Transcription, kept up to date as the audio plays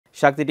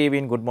சக்தி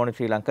டிவியின் good morning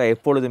Sri Lanka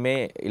எப்பொழுதுமே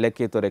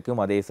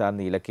இலக்கியத்துறைக்கும் அதே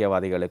சார்ந்த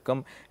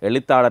இலக்கியவாதிகளுக்கும்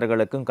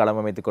எழுத்தாளர்களுக்கும்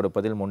களமமைத்து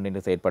கொடுப்பதில்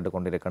முன்னின்று செயற்பட்டு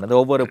கொண்டிருக்கிறது.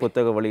 ஒவ்வொரு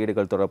புத்தக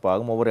வெளியீடுகள்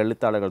தொடர்பாகவும் ஒவ்வொரு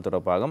எழுத்தாளர்கள்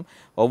தொடர்பாகவும்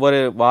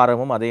ஒவ்வொரு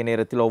வாரமும் அதே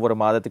நேரத்தில் ஒவ்வொரு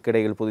மாதத்துக்கு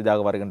இடையில்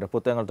புதிதாக வருகின்ற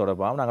புத்தகங்கள்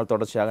தொடர்பாகவும் நாங்கள்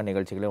தொடர்ச்சியாக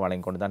நிகழ்ச்சிகளை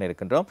வழங்கிக் கொண்டு தான்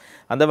இருக்கின்றோம்.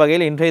 அந்த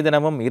வகையில் இன்றைய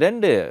தினமும்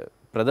 2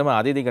 பிரதம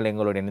அதிதிகள்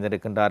எங்களோடு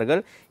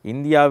இணைந்திருக்கின்றார்கள்.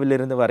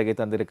 இந்தியாவிலிருந்து வருகை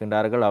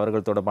தந்திருக்கின்றார்கள்.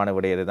 அவர்கள் தொடர்பான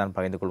விடயத்தை தான்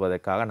பகிர்ந்து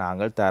கொள்வதற்காக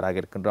நாங்கள் தயாராக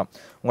இருக்கின்றோம்.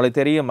 உங்களுக்கு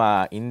தெரியும்,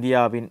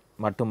 இந்தியாவின்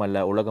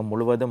மட்டுமல்ல உலகம்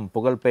முழுவதும்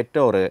புகழ்பெற்ற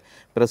ஒரு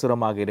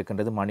பிரசுரமாக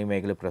இருக்கின்றது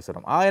மணிமேகலை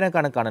பிரசுரம்.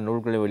 ஆயிரக்கணக்கான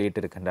நூல்களை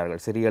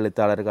வெளியிட்டிருக்கின்றார்கள் சிறிய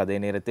எழுத்தாளர்கள். அதே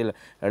நேரத்தில்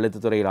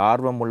எழுத்துத்துறையில்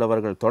ஆர்வம்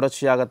உள்ளவர்கள்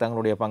தொடர்ச்சியாக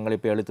தங்களுடைய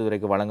பங்களிப்பை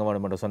எழுத்துத்துறைக்கு வழங்க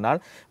வேண்டும் என்று சொன்னால்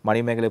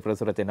மணிமேகலை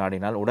பிரசுரத்தை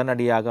நாடினால்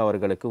உடனடியாக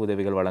அவர்களுக்கு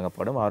உதவிகள்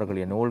வழங்கப்படும்,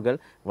 அவர்களுடைய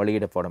நூல்கள்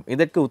வெளியிடப்படும்.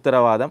 இதற்கு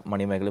உத்தரவாதம்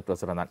மணிமேகலை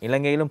பிரசுரம் தான்.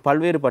 இலங்கையிலும்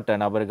பல்வேறுபட்ட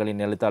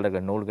நபர்களின்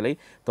எழுத்தாளர்கள் நூல்களை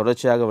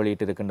தொடர்ச்சியாக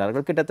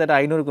வெளியிட்டிருக்கின்றார்கள். கிட்டத்தட்ட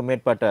 500க்கும்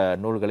மேற்பட்ட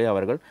நூல்களை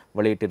அவர்கள்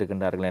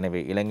வெளியிட்டிருக்கின்றார்கள்.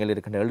 எனவே இலங்கையில்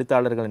இருக்கின்ற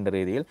எழுத்தாளர்கள் என்ற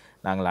ரீதியில்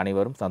நாங்கள்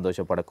அனைவரும்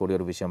சந்தோஷப்படக்கூடிய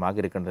ஒரு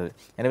விஷயமாக இருக்கின்றது.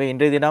 எனவே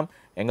இன்றைய தினம்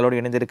எங்களோடு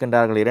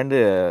இணைந்திருக்கின்றார்கள் 2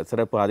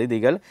 சிறப்பு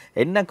அதிதிகள்.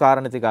 என்ன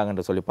காரணத்துக்காக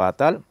என்று சொல்லி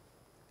பார்த்தால்,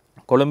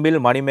 கொழும்பில்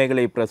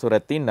மணிமேகலை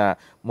பிரசுரத்தின்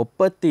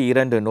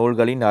 32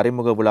 நூல்களின்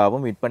அறிமுக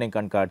விழாவும் விற்பனை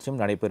கண்காட்சியும்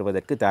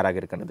நடைபெறுவதற்கு தயாராக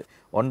இருக்கின்றது.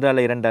 1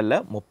 அல்ல 2 அல்ல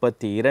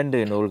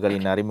 32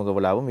 நூல்களின் அறிமுக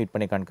விழாவும்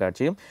விற்பனை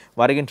கண்காட்சியும்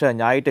வருகின்ற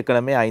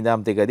ஞாயிற்றுக்கிழமை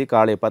 5ஆம் தேதி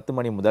காலை 10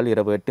 மணி முதல்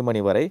இரவு 8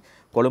 மணி வரை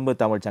கொழும்பு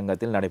தமிழ்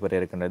சங்கத்தில் நடைபெற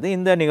இருக்கின்றது.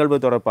 இந்த நிகழ்வு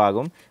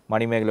தொடர்பாகவும்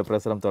மணிமேகலை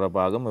பிரசுரம்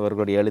தொடர்பாகவும்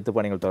இவர்களுடைய எழுத்து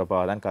பணிகள்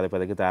தொடர்பாக தான்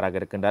கதைப்பதற்கு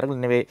தயாராக இருக்கின்றார்கள்.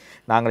 எனவே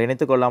நாங்கள்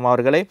இணைத்துக் கொள்ளலாம்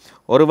அவர்களை.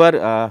 ஒருவர்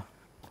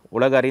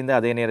உலக அறிந்த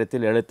அதே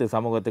நேரத்தில் எழுத்து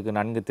சமூகத்துக்கு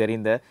நன்கு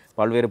தெரிந்த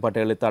பல்வேறுபட்ட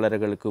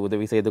எழுத்தாளர்களுக்கு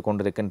உதவி செய்து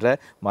கொண்டிருக்கின்ற,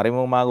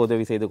 மறைமுகமாக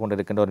உதவி செய்து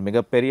கொண்டிருக்கின்ற ஒரு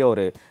மிகப்பெரிய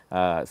ஒரு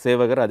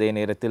சேவகர், அதே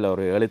நேரத்தில்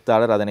ஒரு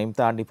எழுத்தாளர், அதனையும்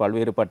தாண்டி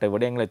பல்வேறுபட்ட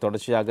விடயங்களை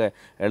தொடர்ச்சியாக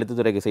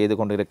எழுத்துத்துறைக்கு செய்து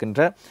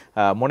கொண்டிருக்கின்ற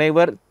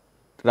முனைவர்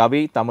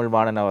ரவி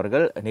தமிழ்வாணன்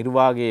அவர்கள்,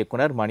 நிர்வாக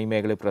இயக்குனர்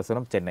மணிமேகலை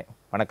பிரசுரம், சென்னை.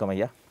 வணக்கம்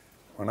ஐயா.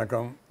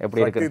 வணக்கம்.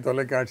 எப்படி இருக்கு?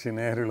 தொலைக்காட்சி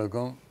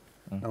நேயர்களுக்கும்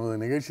நமது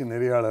நிகழ்ச்சி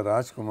நெறியாளர்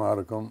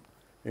ராஜ்குமாருக்கும்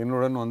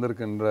என்னுடன்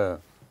வந்திருக்கின்ற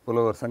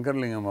புலவர்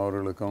சங்கர்லிங்கம்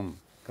அவர்களுக்கும்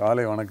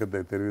காலை வணக்கத்தை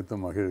தெரிவித்து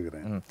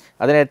மகிழ்கிறேன்.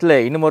 அதே நேரத்தில்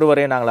இன்னும்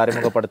ஒருவரை நாங்கள்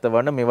அறிமுகப்படுத்த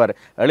வேண்டும். இவர்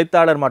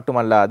எழுத்தாளர்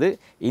மட்டுமல்லாது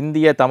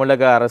இந்திய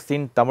தமிழக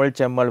அரசின் தமிழ்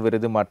செம்மல்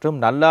விருது மற்றும்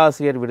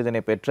நல்லாசிரியர்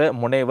விருதினை பெற்ற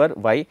முனைவர்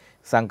வை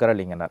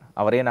சங்கரலிங்கனர்.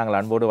 அவரையே நாங்கள்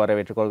அன்போடு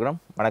வரவேற்றுக் கொள்கிறோம்.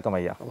 வணக்கம்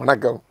ஐயா.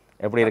 வணக்கம்.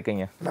 எப்படி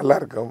இருக்கீங்க? நல்லா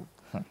இருக்கும்.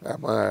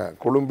 நம்ம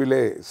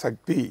கொழும்பிலே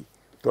சக்தி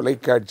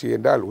தொலைக்காட்சி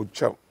என்றால்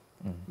உச்சம்.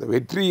 இந்த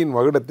வெற்றியின்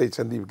மகுடத்தை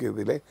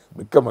சந்திக்கிறதிலே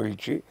மிக்க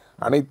மகிழ்ச்சி.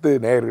 அனைத்து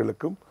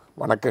நேயர்களுக்கும்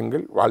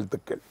வணக்கங்கள்,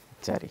 வாழ்த்துக்கள்.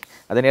 சரி,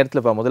 அதே நேரத்தில்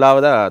இப்போ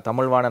முதலாவதாக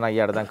தமிழ்வாணன்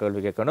ஐயாட தான்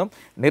கேள்வி கேட்கணும்.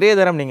 நிறைய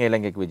தரம் நீங்கள்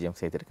இலங்கைக்கு விஜயம்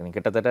செய்திருக்கீங்க.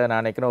 கிட்டத்தட்ட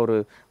நான் நினைக்கிறேன் ஒரு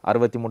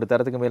 63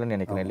 தரத்துக்கு மேலே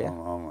நினைக்கிறேன் இல்லையா?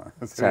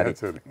 சரி,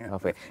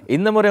 ஓகே.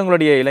 இந்த முறை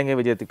உங்களுடைய இலங்கை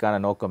விஜயத்துக்கான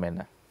நோக்கம்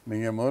என்ன?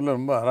 நீங்கள் முதல்ல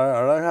ரொம்ப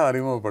அழகாக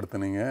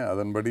அறிமுகப்படுத்தினீங்க.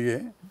 அதன்படியே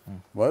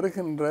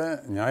வருகின்ற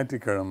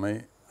ஞாயிற்றுக்கிழமை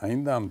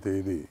 5ஆம்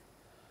தேதி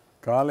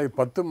காலை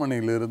 10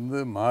 மணியிலிருந்து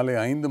மாலை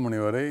 5 மணி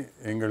வரை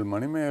எங்கள்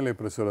மணிமேகலை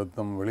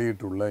பிரசுரத்தம்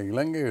வெளியிட்டுள்ள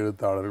இலங்கை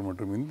எழுத்தாளர்கள்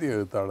மற்றும் இந்திய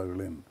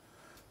எழுத்தாளர்களின்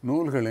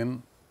நூல்களின்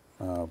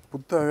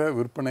புத்தக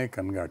விற்பனை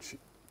கண்காட்சி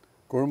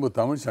கொழும்பு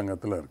தமிழ்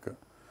சங்கத்தில் இருக்குது.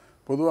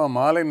 பொதுவாக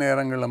மாலை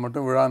நேரங்களில்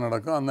மட்டும் விழா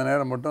நடக்கும். அந்த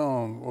நேரம் மட்டும்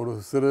ஒரு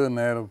சிறு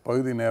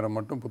பகுதி நேரம்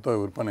மட்டும் புத்தக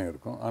விற்பனை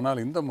இருக்கும்.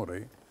 ஆனால் இந்த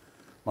முறை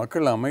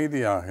மக்கள்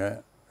அமைதியாக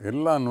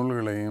எல்லா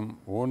நூல்களையும்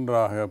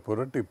ஒன்றாக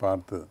புரட்டி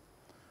பார்த்து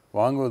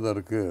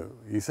வாங்குவதற்கு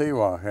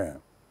இசைவாக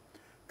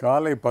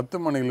காலை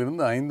 10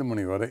 மணியிலிருந்து 5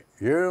 மணி வரை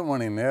 7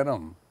 மணி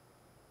நேரம்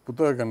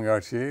புத்தக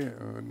கண்காட்சியை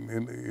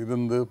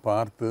இருந்து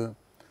பார்த்து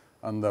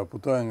அந்த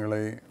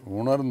புத்தகங்களை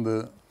உணர்ந்து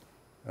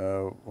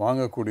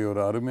வாங்கக்கூடிய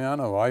ஒரு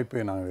அருமையான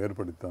வாய்ப்பை நாங்கள்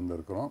ஏற்படுத்தி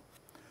தந்திருக்கிறோம்.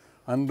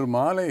 அன்று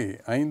மாலை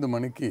 5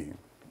 மணிக்கு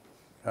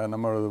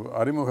நம்மளது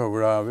அறிமுக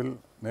விழாவில்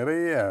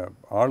நிறைய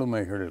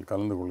ஆளுமைகள்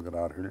கலந்து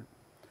கொள்கிறார்கள்.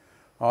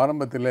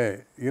 ஆரம்பத்தில்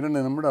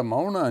 2 நிமிட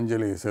மௌன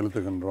அஞ்சலியை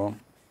செலுத்துகின்றோம்.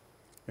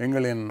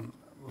 எங்களின்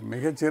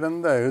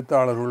மிகச்சிறந்த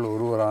எழுத்தாளர்கள்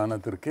ஒருவரான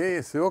திரு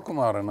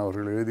சிவகுமாரன்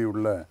அவர்கள்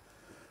எழுதியுள்ள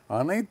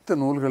அனைத்து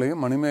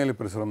நூல்களையும் மணிமேகலை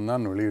பிரசுரம்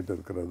தான்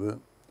வெளியிட்டிருக்கிறது.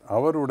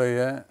 அவருடைய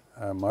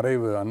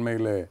மறைவு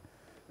அண்மையில்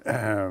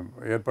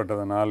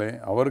ஏற்பட்டதனாலே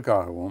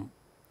அவருக்காகவும்,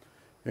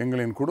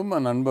 எங்களின் குடும்ப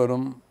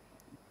நண்பரும்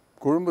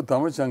கொழும்பு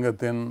தமிழ்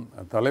சங்கத்தின்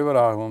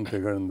தலைவராகவும்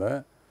திகழ்ந்த,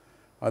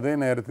 அதே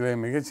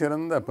நேரத்தில்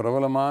மிகச்சிறந்த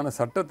பிரபலமான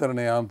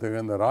சட்டத்திறனையாகவும்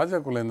திகழ்ந்த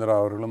ராஜகுலேந்திரா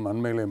அவர்களும்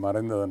அண்மையிலே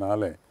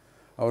மறைந்ததனாலே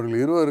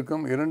அவர்கள்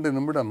இருவருக்கும் 2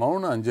 நிமிட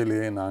மௌன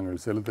அஞ்சலியை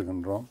நாங்கள்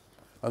செலுத்துகின்றோம்.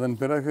 அதன்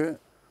பிறகு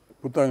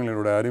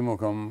புத்தகங்களுடைய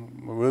அறிமுகம்,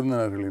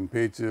 விருந்தினர்களின்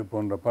பேச்சு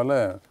போன்ற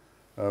பல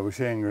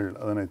விஷயங்கள்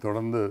அதனை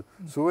தொடர்ந்து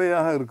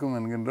சுவையாக இருக்கும்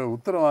என்கின்ற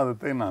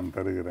உத்தரவாதத்தை நான்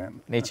தருகிறேன்.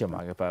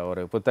 நிச்சயமாக. இப்போ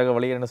ஒரு புத்தக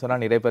வெளியிடன்னு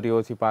சொன்னால் நிறைய பேர்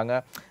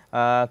யோசிப்பாங்க,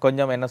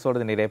 கொஞ்சம் என்ன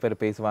சொல்கிறது, நிறைய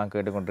பேர் பேசுவாங்க,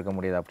 கேட்டுக்கொண்டிருக்க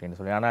முடியாது அப்படின்னு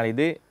சொல்லி. ஆனால்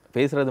இது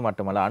பேசுறது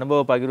மட்டுமல்ல, அனுபவ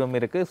பகிர்வும்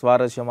இருக்குது,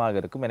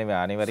 சுவாரஸ்யமாக இருக்கும். எனவே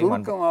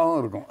அனைவரையும்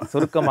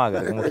சுருக்கமாக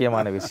இருக்கும்,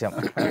 முக்கியமான விஷயம்.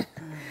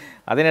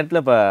 அதே நேரத்தில்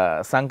இப்போ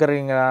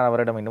சங்கரலிங்கனார்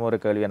அவரிடம் இன்னும் ஒரு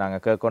கேள்வியை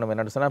நாங்கள் கேட்கணும்.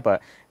 என்னென்னு சொன்னால், இப்போ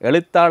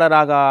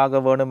எழுத்தாளராக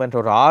ஆக வேண்டும் என்ற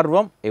ஒரு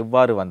ஆர்வம்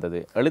எவ்வாறு வந்தது?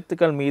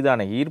 எழுத்துக்கள்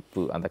மீதான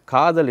ஈர்ப்பு, அந்த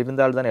காதல்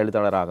இருந்தால்தான்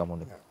எழுத்தாளராக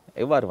முடியும்.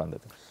 எவ்வாறு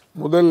வந்தது?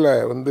 முதல்ல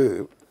வந்து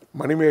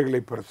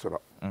மணிமேகலை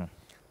பிரசுரம்,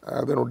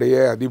 அதனுடைய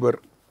அதிபர்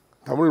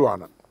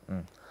தமிழ்வாணன்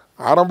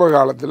ஆரம்ப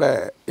காலத்தில்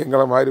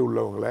எங்களை மாதிரி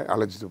உள்ளவங்களை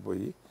அழைச்சிட்டு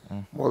போய்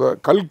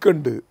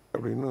கல்கண்டு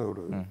அப்படின்னு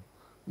ஒரு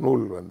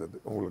நூல் வந்தது.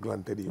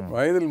 உங்களுக்கெல்லாம் தெரியும்,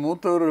 வயதில்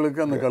மூத்தவர்களுக்கு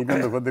அந்த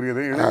கல்கண்டு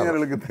பத்திரிகை,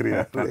 இளைஞர்களுக்கு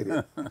தெரியாது.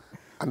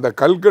 அந்த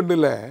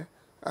கல்கண்டில்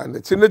அந்த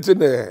சின்ன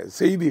சின்ன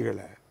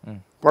செய்திகளை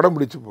படம்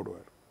பிடிச்சு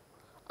போடுவார்.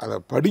 அதை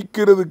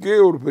படிக்கிறதுக்கே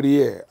ஒரு பெரிய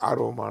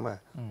ஆர்வமான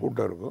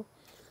கூட்டம் இருக்கும்.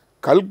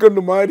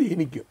 கல்கண்டு மாதிரி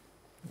இனிக்கும்,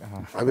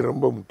 அது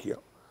ரொம்ப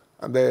முக்கியம்.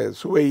 அந்த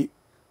சுவை,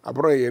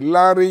 அப்புறம்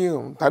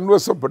எல்லாரையும்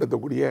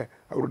தன்வசப்படுத்தக்கூடிய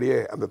அவருடைய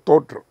அந்த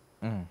தோற்றம்.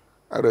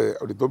 அவர்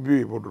அப்படி தொப்பி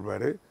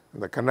போட்டிருப்பாரு,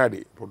 அந்த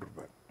கண்ணாடி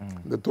போட்டிருப்பார்.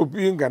 இந்த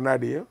தொப்பியும்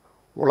கண்ணாடியும்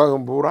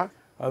உலகம் பூரா.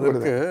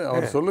 அதற்கு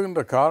அவர்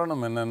சொல்லுகின்ற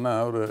காரணம் என்னன்னா,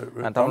 ஒரு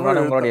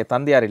தமிழ்வாணனுடைய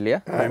தந்தையார் இல்லையா,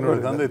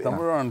 என்னுடைய தந்தை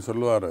தமிழ்வாணன்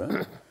சொல்லுவார்,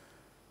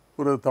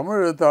 ஒரு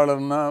தமிழ்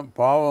எழுத்தாளர்னா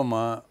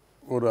பாவமா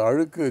ஒரு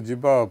அழுக்கு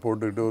ஜிப்பாவை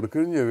போட்டுக்கிட்டு ஒரு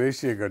கிழிஞ்ச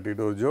வேஷ்டியை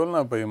கட்டிட்டு ஒரு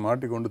ஜோல்னா பையை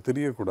மாட்டிக்கொண்டு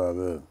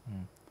தெரியக்கூடாது,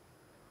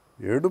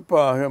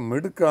 எடுப்பாக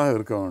மிடுக்காக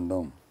இருக்க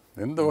வேண்டும்,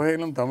 எந்த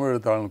வகையிலும் தமிழ்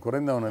எழுத்தாளன்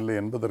குறைந்தவன் இல்லை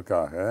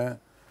என்பதற்காக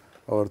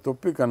அவர்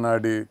தொப்பி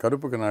கண்ணாடி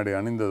கருப்பு கண்ணாடி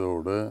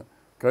அணிந்ததோடு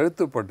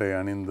கழுத்துப்பட்டை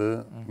அணிந்து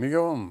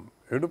மிகவும்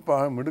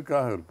எடுப்பாக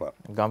மிடுக்காக இருப்பார்,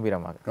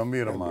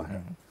 கம்பீரமாக.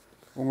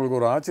 உங்களுக்கு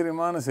ஒரு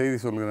ஆச்சரியமான செய்தி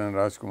சொல்கிறேன்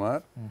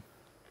ராஜ்குமார்.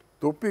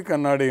 தொப்பி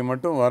கண்ணாடியை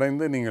மட்டும்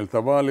வரைந்து நீங்கள்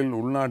தபாலில்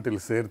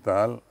உள்நாட்டில்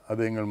சேர்த்தால்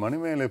அது எங்கள்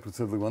மணிமேகலை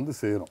பிரசுரத்துக்கு வந்து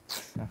சேரும்.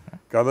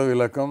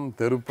 கதவிலக்கம்,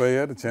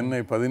 தெருப்பெயர்,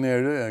 சென்னை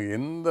 17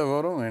 எந்த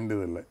வரும்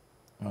வேண்டியதில்லை.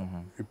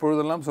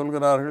 இப்பொழுதெல்லாம்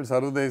சொல்கிறார்கள்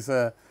சர்வதேச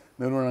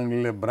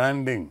நிறுவனங்களிலே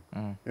பிராண்டிங்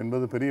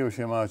என்பது பெரிய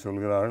விஷயமாக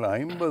சொல்கிறார்கள்.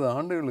 50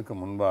 ஆண்டுகளுக்கு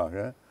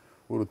முன்பாக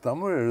ஒரு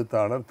தமிழ்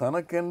எழுத்தாளர்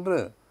தனக்கென்று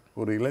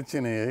ஒரு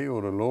இலச்சினையை,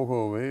 ஒரு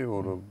லோகோவை,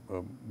 ஒரு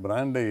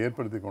பிராண்டை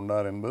ஏற்படுத்தி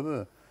கொண்டார் என்பது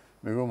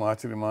மிகவும்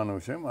ஆச்சரியமான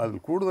விஷயம்.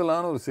 அதில்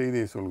கூடுதலான ஒரு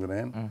செய்தியை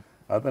சொல்கிறேன்.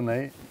 அதனை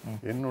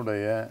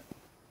என்னுடைய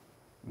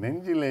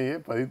நெஞ்சிலேயே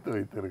பதித்து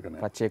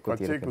வைத்திருக்கிறேன், பச்சை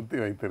குத்தி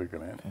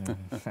வைத்திருக்கிறேன்.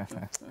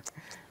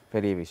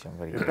 பெரிய விஷயம்.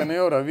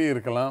 எத்தனையோ ரவி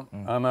இருக்கலாம்,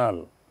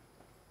 ஆனால்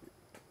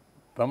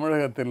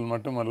தமிழகத்தில்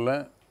மட்டுமல்ல,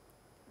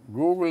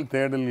 கூகுள்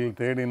தேடலில்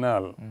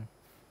தேடினால்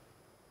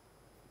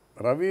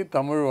ரவி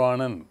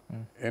தமிழ்வாணன்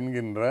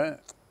என்கின்ற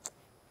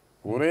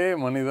ஒரே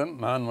மனிதன்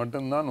நான்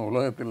மட்டும்தான்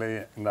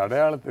உலகத்திலேயே. இந்த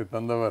அடையாளத்தை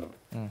தந்தவர்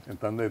என்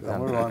தந்தை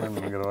தமிழ்வாணன்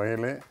என்கிற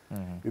வகையிலே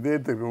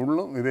இதயத்திற்கு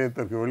உள்ளும்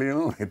இதயத்திற்கு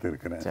வெளியிலும்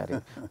வைத்திருக்கிறேன். சரி,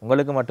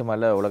 உங்களுக்கு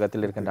மட்டுமல்ல,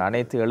 உலகத்தில் இருக்கின்ற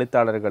அனைத்து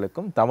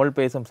எழுத்தாளர்களுக்கும் தமிழ்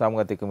பேசும்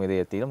சமூகத்திற்கும்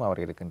இதயத்திலும்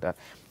அவர் இருக்கின்றார்.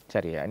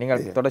 சரியா,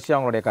 நீங்கள் தொடர்ச்சியாக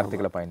அவங்களுடைய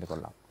கருத்துக்களை பகிர்ந்து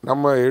கொள்ளலாம்.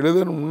 நம்ம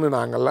எழுதணும்னு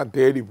நாங்கள்லாம்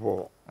தேடி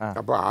போவோம்,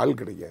 அப்போ ஆள்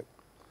கிடைக்காது.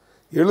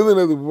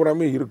 எழுதுனது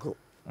பூராமே இருக்கும்,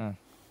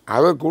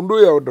 அதை கொண்டு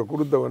போய் அவர்கிட்ட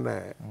கொடுத்தவொடனே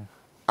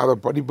அதை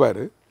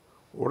படிப்பார்.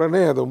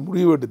 உடனே அதை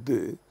முடிவெடுத்து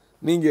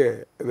நீங்கள்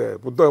இதை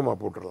புத்தகமாக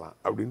போட்டுடலாம்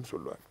அப்படின்னு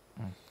சொல்லுவார்.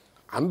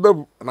 அந்த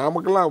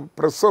நமக்கெல்லாம்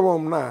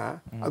பிரசவம்னா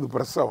அது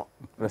பிரசவம்.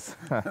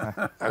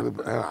 அது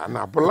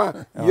அப்போல்லாம்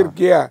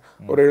இயற்கையாக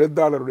ஒரு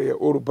எழுத்தாளருடைய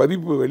ஒரு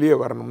பதிப்பு வெளியே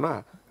வரணும்னா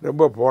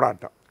ரொம்ப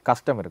போராட்டம்,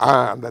 கஷ்டம்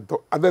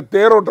இருக்கு. அதை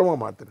தேரோட்டமாக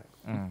மாற்றினேன்.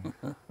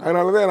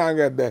 அதனால தான்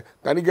நாங்கள் இந்த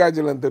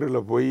தனிக்காய்ச்சலம்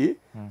தெருவில் போய்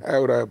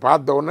அவரை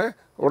பார்த்தோன்னே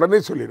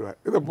உடனே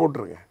சொல்லிடுவார், இதை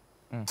போட்டுருங்க.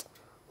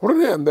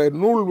 உடனே அந்த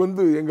நூல்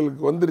வந்து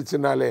எங்களுக்கு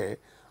வந்துருச்சுனாலே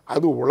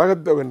அது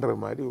உலகத்தை வென்ற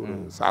மாதிரி ஒரு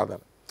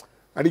சாதனை.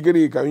 அடிக்கடி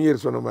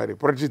கவிஞர் சொன்ன மாதிரி,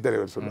 புரட்சி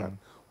தலைவர் சொன்னார்,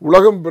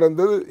 உலகம்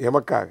பிறந்தது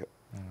எமக்காக,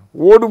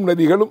 ஓடும்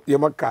நதிகளும்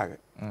எமக்காக,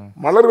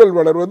 மலர்கள்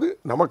வளர்வது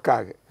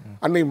நமக்காக,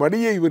 அன்னை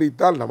மடியை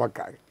விரித்தால்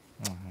நமக்காக.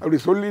 அப்படி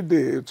சொல்லிட்டு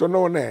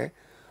சொன்ன உடனே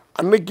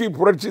அன்னைக்கு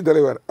புரட்சி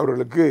தலைவர்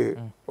அவர்களுக்கு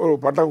ஒரு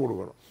பட்டம்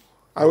கொடுக்கணும்,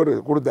 அவர்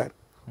கொடுத்தார்.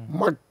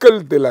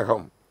 மக்கள்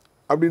திலகம்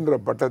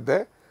அப்படின்ற பட்டத்தை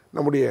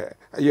நம்முடைய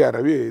ஐயா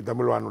ரவி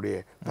தமிழ்வானுடைய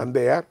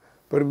தந்தையார்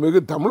பெருமிகு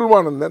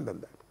தமிழ்வானன் தான்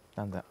தந்தார்.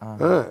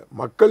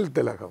 மக்கள்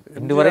திலகம்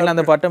இன்று வரையில்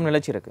அந்த பட்டம்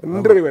நிலைச்சிருக்கு,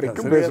 இன்றைய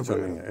வரைக்கும்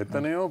பேசப்படுங்க.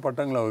 எத்தனையோ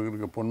பட்டங்கள் அவருக்கு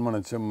இருக்கு, பொன்மன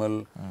செம்மல்,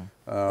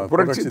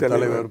 புரட்சி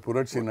தலைவர்,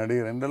 புரட்சி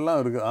நடிகர் என்றெல்லாம்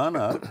இருக்கு.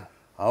 ஆனால்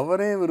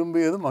அவரே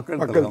விரும்பியது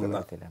மக்கள் திலகம்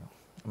தான்.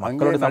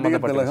 மக்களோட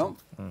நடிகர் திலகம்,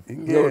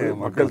 இங்கே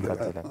மக்கள்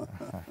திலகம்.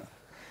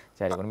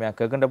 சரி, உண்மையாக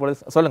கேட்கின்ற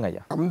பொழுது சொல்லுங்க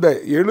ஐயா. அந்த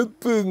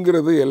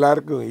எழுத்துங்கிறது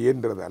எல்லாருக்கும்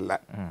இயன்றது அல்ல.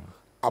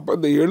 அப்போ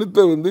இந்த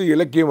எழுத்தை வந்து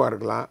இலக்கியமாக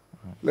இருக்கலாம்,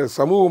 இல்லை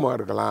சமூகமாக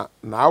இருக்கலாம்,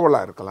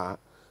 நாவலாக இருக்கலாம்,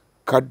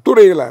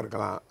 கட்டுரைகளாக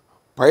இருக்கலாம்,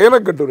 பயண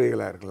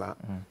கட்டுரைகளாக இருக்கலாம்.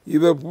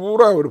 இதை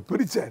பூரா அவர்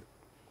பிரித்தார்.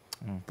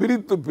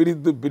 பிரித்து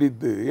பிரித்து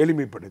பிரித்து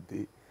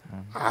எளிமைப்படுத்தி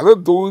அதை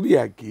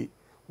தொகுதியாக்கி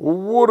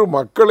ஒவ்வொரு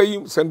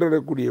மக்களையும்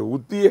சென்றடக்கூடிய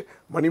உத்திய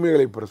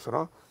மணிமேகலை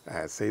பிரசுரம்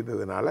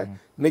செய்ததுனால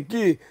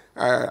இன்னைக்கு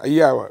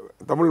ஐயா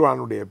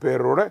தமிழ்வானுடைய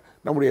பேரோட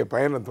நம்முடைய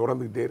பயணம்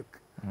தொடர்ந்துக்கிட்டே இருக்கு.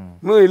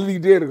 இன்னும்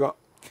எழுதிக்கிட்டே இருக்கோம்.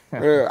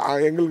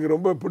 எங்களுக்கு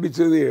ரொம்ப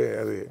பிடிச்சது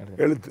அது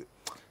எழுத்து.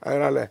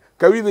 அதனால்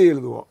கவிதை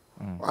எழுதுவோம்.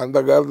 அந்த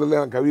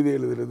காலத்தில் கவிதை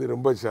எழுதுறது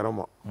ரொம்ப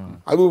சிரமம்.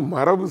 அதுவும்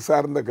மரபு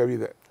சார்ந்த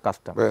கவிதை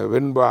கஷ்டம்.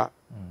 வெண்பா,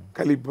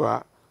 கலிப்பா,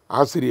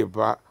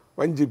 ஆசிரியப்பா,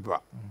 வஞ்சிப்பா,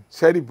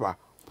 சரிப்பா,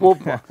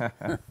 போப்பா,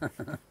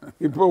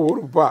 இப்போ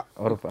ஒருப்பா,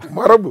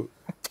 மரபு.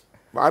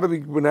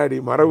 பாரதிக்கு பின்னாடி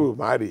மரபு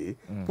மாறி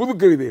புது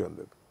கவிதை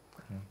வந்தது.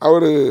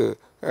 அவர்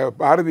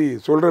பாரதி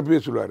சொல்கிறப்பே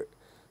சொல்லுவார்,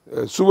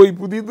 சுவை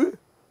புதிது,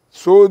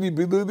 சோதி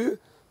புதிது,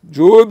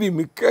 ஜோதி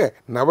மிக்க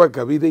நவ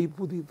கவிதை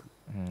புதிது.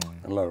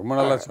 ரொம்ப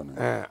நல்லா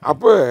சொன்னேன்.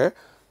 அப்போ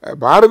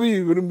பாரதி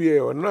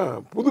விரும்பியவன்னா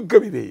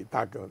புதுக்கவிதை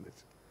தாக்க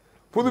வந்துச்சு.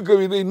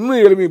 புதுக்கவிதை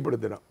இன்னும்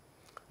எளிமைப்படுத்தினான்.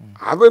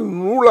 அதன்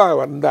நூலாக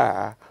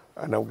வந்தால்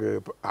நமக்கு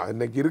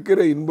அன்னைக்கு இருக்கிற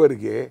இன்பம்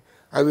இருக்கே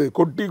அது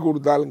கொட்டி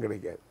கொடுத்தாலும்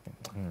கிடைக்காது.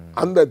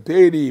 அந்த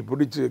தேடி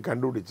பிடிச்சி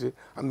கண்டுபிடிச்சி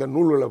அந்த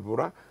நூல்களை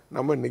பூரா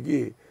நம்ம இன்னைக்கு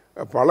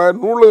பல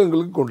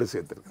நூலகங்களுக்கு கொண்டு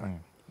சேர்த்துருக்கோம்.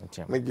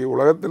 இன்னைக்கு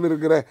உலகத்தில்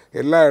இருக்கிற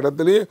எல்லா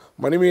இடத்துலையும்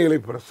மணிமேகலை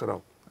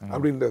பிரசுரம்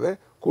அப்படின்றத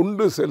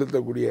கொண்டு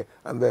செலுத்தக்கூடிய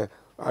அந்த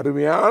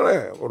அருமையான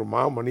ஒரு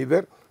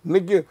மனிதர்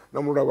இன்னைக்கு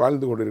நம்மளோட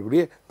வாழ்ந்து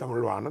கொண்டிருக்கக்கூடிய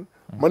தமிழ்வாணன்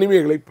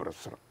மணிமேகலை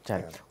பிரசுரம்.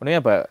 சரி,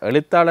 உண்மையாக இப்போ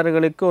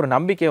எழுத்தாளர்களுக்கு ஒரு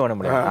நம்பிக்கை வேணும்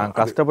முடியும். நான்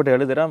கஷ்டப்பட்டு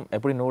எழுதுகிறோம்,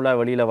 எப்படி நூலாக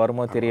வெளியில்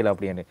வருமோ தெரியல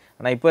அப்படின்னு.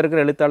 ஆனால் இப்போ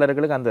இருக்கிற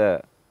எழுத்தாளர்களுக்கு அந்த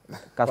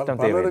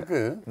கஷ்டம் தேவை,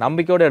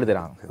 நம்பிக்கையோடு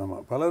எழுதுகிறாங்க.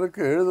 ஆமாம்,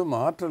 பலருக்கு எழுதும்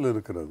ஆற்றல்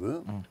இருக்கிறது.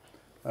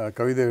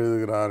 கவிதை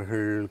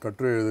எழுதுகிறார்கள்,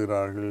 கட்டுரை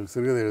எழுதுகிறார்கள்,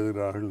 சிறுகதை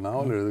எழுதுகிறார்கள்,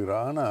 நாவல்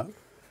எழுதுகிறார்கள். ஆனால்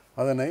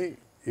அதனை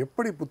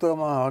எப்படி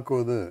புத்தகமாக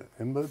ஆக்குவது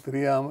என்பது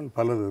தெரியாமல்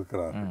பலர்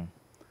இருக்கிறார்கள்.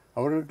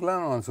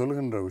 அவர்களுக்கெல்லாம் நான்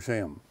சொல்கின்ற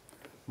விஷயம்,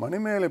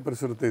 மணிமேகலை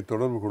பிரசுரத்தை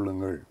தொடர்பு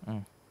கொள்ளுங்கள்.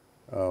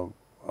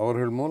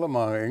 அவர்கள்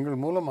மூலமாக,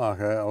 எங்கள் மூலமாக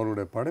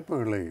அவருடைய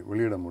படைப்புகளை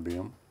வெளியிட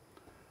முடியும்.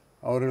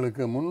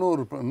 அவர்களுக்கு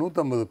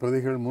 150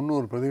 பிரதிகள்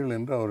 300 பிரதிகள்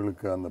என்று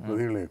அவர்களுக்கு அந்த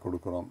பிரதிகளை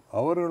கொடுக்கிறோம்.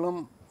 அவர்களும்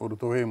ஒரு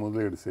தொகையை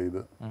முதலீடு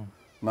செய்து,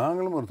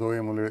 நாங்களும் ஒரு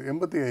தொகையை முதலீடு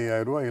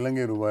 85,000 ரூபாய்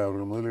இலங்கை ரூபாய்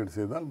அவர்கள் முதலீடு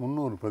செய்தால்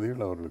 300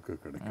 பிரதிகள் அவர்களுக்கு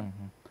கிடைக்கும்.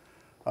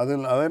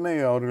 அதனை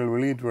அவர்கள்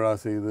வெளியீட்டு விழா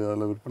செய்து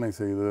அதில் விற்பனை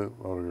செய்து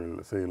அவர்கள்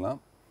செய்யலாம்.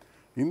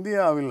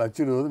 இந்தியாவில்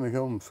அச்சிடுவது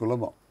மிகவும்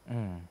சுலபம்.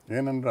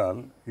 ஏனென்றால்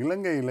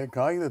இலங்கையில்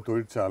காகித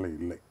தொழிற்சாலை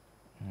இல்லை,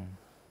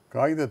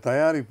 காகித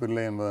தயாரிப்பு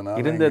இல்லை என்பதனால்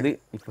இருந்தது.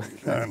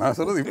 நான்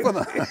சொல்றது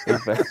இப்போதான்.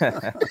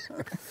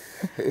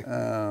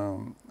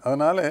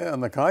 அதனால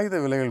அந்த காகித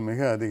விலைகள்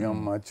மிக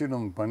அதிகம்,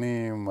 அச்சிடும்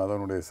பணியும்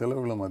அதனுடைய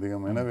செலவுகளும்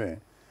அதிகம். எனவே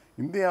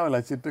இந்தியாவில்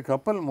அச்சிட்டு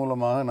கப்பல்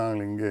மூலமாக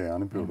நாங்கள் இங்கே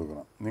அனுப்பி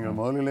விடுகிறோம். நீங்கள்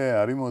முதலிலே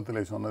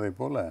அறிமுகத்திலே சொன்னதை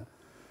போல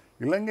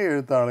இலங்கை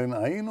எழுத்தாளரின்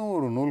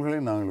 500 நூல்களை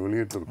நாங்கள்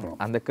வெளியிட்டிருக்கிறோம்.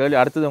 அந்த கேள்வி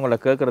அடுத்தது உங்களை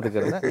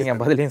கேட்கறதுக்கு நீங்கள்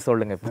பதிலையும்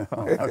சொல்லுங்க.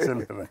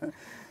 சொல்லிடுறேன்.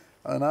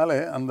 அதனால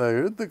அந்த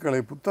எழுத்துக்களை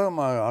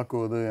புத்தகமாக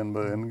ஆக்குவது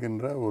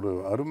என்கின்ற ஒரு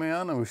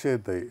அருமையான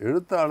விஷயத்தை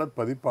எழுத்தாளர்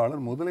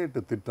பதிப்பாளர்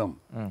முதலீட்டு திட்டம்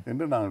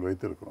என்று நாங்கள்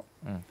வைத்திருக்கிறோம்.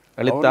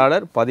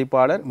 எழுத்தாளர்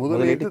பதிப்பாளர்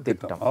முதலீட்டு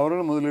திட்டம்.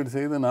 அவர்களும் முதலீடு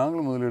செய்து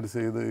நாங்களும் முதலீடு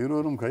செய்து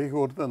இருவரும்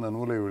கைகோர்த்து அந்த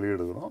நூலை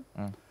வெளியிடுகிறோம்.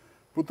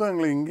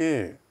 புத்தகங்களை இங்கே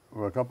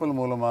கப்பல்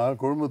மூலமாக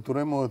கொழும்பு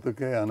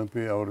துறைமுகத்துக்கே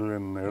அனுப்பி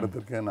அவர்களின்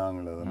இடத்திற்கே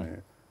நாங்கள் அதனை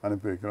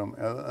அனுப்பி வைக்கிறோம்.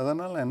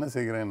 அதனால் நான் என்ன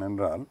செய்கிறேன்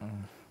என்றால்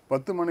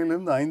 10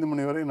 மணிலிருந்து 5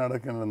 மணி வரை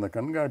நடக்கின்ற அந்த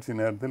கண்காட்சி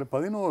நேரத்தில்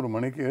 11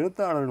 மணிக்கு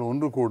எழுத்தாளர்கள்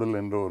ஒன்று கூடல்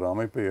என்ற ஒரு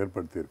அமைப்பை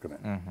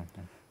ஏற்படுத்தியிருக்கிறேன்.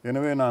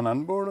 எனவே நான்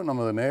அன்போடு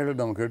நமது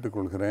நேயர்களிடம்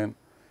கேட்டுக்கொள்கிறேன்,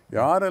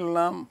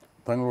 யாரெல்லாம்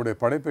தங்களுடைய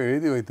படைப்பை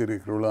எழுதி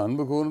வைத்திருக்கிறீர்களோ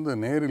அன்பு கூர்ந்து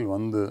நேரில்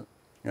வந்து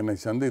என்னை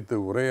சந்தித்து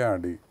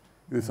உரையாடி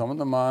இது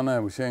சம்பந்தமான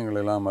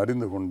விஷயங்கள் எல்லாம்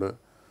அறிந்து கொண்டு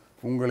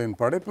உங்களின்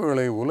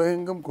படைப்புகளை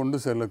உலகெங்கும் கொண்டு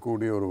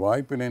செல்லக்கூடிய ஒரு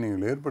வாய்ப்பினை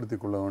நீங்கள் ஏற்படுத்தி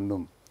கொள்ள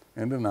வேண்டும்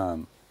என்று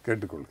நான்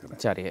கேட்டுக்கொள்கிறேன்.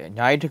 சரி,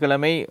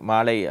 ஞாயிற்றுக்கிழமை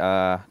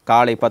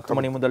காலை 10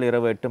 மணி முதல்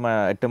இரவு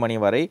 8 மணி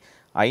வரை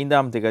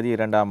 5ஆம் தேதி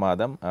 2ஆம்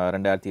மாதம்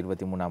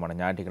 2023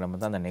 ஞாயிற்றுக்கிழமை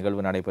தான் அந்த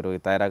நிகழ்வு நடைபெறுவது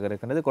தயாராக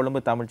இருக்கின்றது. கொழும்பு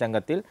தமிழ்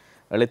சங்கத்தில்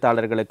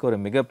எழுத்தாளர்களுக்கு ஒரு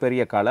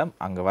மிகப்பெரிய களம்.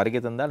 அங்கு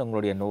வருகை தந்தால்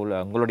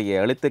உங்களுடைய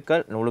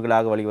எழுத்துக்கள்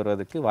நூல்களாக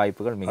வெளிவருவதற்கு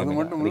வாய்ப்புகள் மிக. அது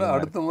மட்டும் இல்லை,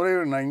 அடுத்த முறை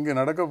இங்கே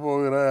நடக்க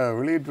போகிற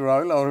வெளியீட்டு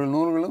விழாவில் அவர்கள்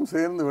நூல்களும்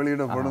சேர்ந்து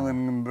வெளியிடப்படும்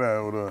என்கின்ற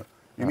ஒரு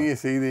இனிய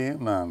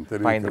செய்தியையும் நான்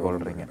தெரிவித்து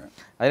கொள்கிறேங்க.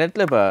 அதே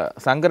நேரத்தில் இப்போ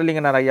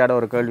சங்கரலிங்கனார் ஐயாட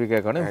ஒரு கேள்வி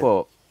கேட்கணும்.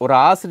 இப்போது ஒரு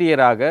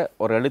ஆசிரியராக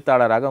ஒரு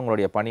எழுத்தாளராக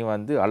உங்களுடைய பணி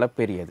வந்து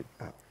அளப்பெரியது,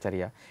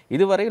 சரியா?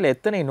 இதுவரையில்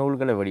எத்தனை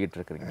நூல்களை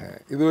வெளியிட்டிருக்கிறீங்க?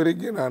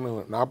 இதுவரைக்கும் நான்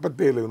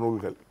 47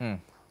 நூல்கள்,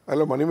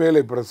 அதில்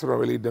மணிமேகலை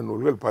பிரசுரம் வெளியிட்ட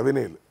நூல்கள்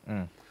 17,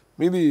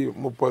 மீதி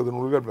 30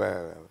 நூல்கள்.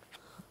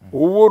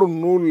 ஒவ்வொரு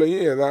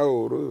நூல்லையும் ஏதாவது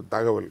ஒரு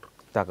தகவல்,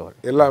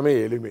 எல்லாமே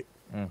எளிமை,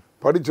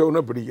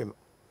 படித்தவொன்னே பிடிக்கணும்,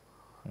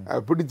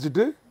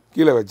 பிடிச்சிட்டு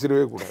கீழே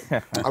வச்சிடவே கூடாது.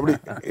 அப்படி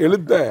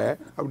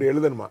அப்படி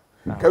எழுதணுமா.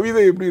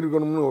 கவிதை எப்படி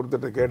இருக்கணும்னு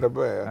ஒருத்தட்ட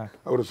கேட்டப்ப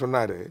அவர்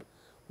சொன்னார்,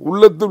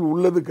 உள்ளத்தில்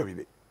உள்ளது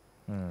கவிதை,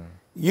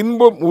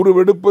 இன்பம்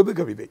உருவெடுப்பது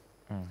கவிதை,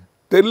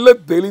 தெல்ல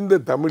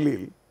தெளிந்த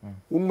தமிழில்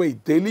உண்மை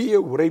தெளிய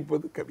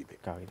உரைப்பது கவிதை.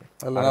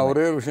 அதில் நான்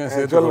ஒரே விஷயம்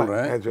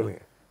சொல்றேன், சொல்லுங்க.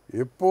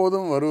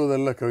 எப்போதும்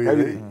வருவதல்ல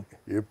கவிதை,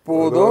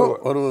 எப்போதோ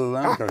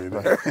வருவதுதான்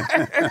கவிதை.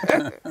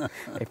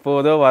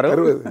 எப்போதோ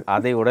வருவது,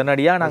 அதை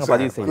உடனடியாக நாங்கள்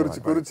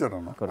பதிவு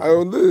குறிச்சிடணும். அது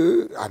வந்து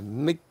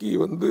அன்னைக்கு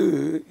வந்து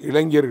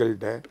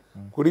இளைஞர்கள்ட்ட,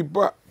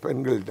 குறிப்பாக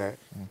பெண்கள்கிட்ட,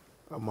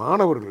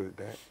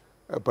 மாணவர்கள்ட்ட,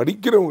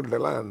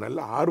 படிக்கிறவங்கள்ட்டலாம்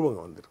நல்ல ஆர்வம்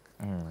வந்திருக்கு.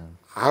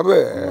 அதை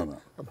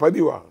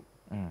பதிவாகணும்,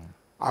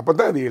 அப்போ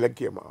தான் அது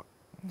இலக்கியமாகும்.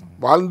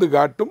 வாழ்ந்து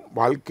காட்டும்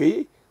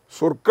வாழ்க்கையை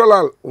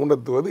சொற்களால்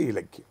உணர்த்துவது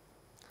இலக்கியம்.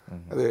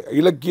 அது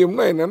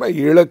இலக்கியம்னா என்னன்னா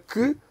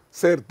இலக்கு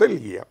சேர்த்தல்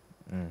ஈயம்.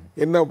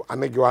 என்ன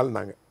அன்னைக்கு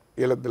வாழ்ந்தாங்க,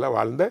 ஈழத்தில்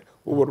வாழ்ந்த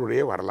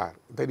ஒவ்வொருடைய வரலாறு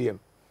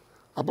தெரியணும்.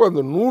 அப்போ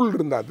அந்த நூல்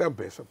இருந்தால் தான்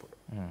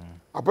பேசப்படும்.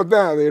 அப்போ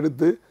தான் அதை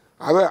எடுத்து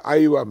அதை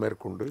ஆய்வாக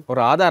மேற்கொண்டு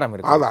ஒரு ஆதாரம்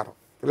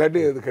இல்லாட்டி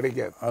அது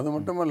கிடைக்காது. அது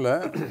மட்டுமல்ல,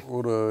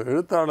 ஒரு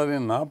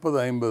எழுத்தாளரின்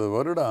 40-50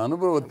 வருட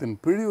அனுபவத்தின்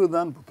பிழிவு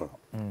தான்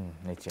புத்தகம்.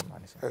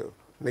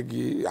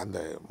 இன்னைக்கு அந்த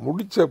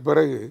முடித்த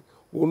பிறகு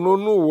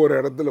ஒன்று ஒவ்வொரு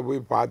இடத்துல போய்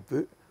பார்த்து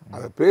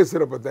அதை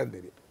பேசுகிறப்ப தான்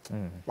தெரியும்.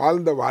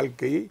 வாழ்ந்த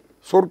வாழ்க்கையை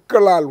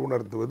சொற்களால்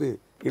உணர்த்துவது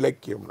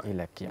இலக்கியம்.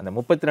 இலக்கியம் அந்த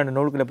 32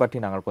 நூல்களை பற்றி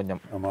நாங்கள்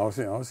கொஞ்சம்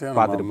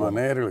அவசியம்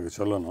நேயர்களுக்கு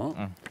சொல்லணும்.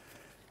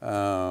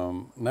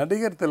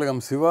 நடிகர்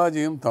திலகம்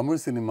சிவாஜியும்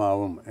தமிழ்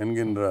சினிமாவும்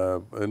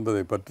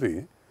என்பதை பற்றி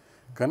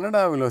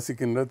கனடாவில்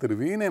வசிக்கின்ற திரு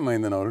வீணை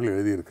மைந்தன் அவர்கள்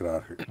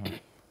எழுதியிருக்கிறார்கள்.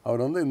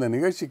 அவர் இந்த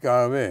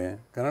நிகழ்ச்சிக்காகவே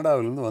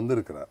கனடாவிலிருந்து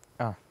வந்திருக்கிறார்.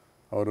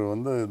 அவர்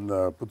இந்த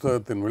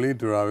புத்தகத்தின்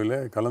வெளியீட்டு விழாவிலே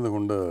கலந்து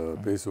கொண்டு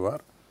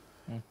பேசுவார்.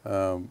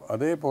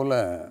 அதே போல்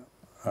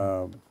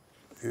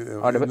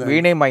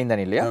வீணை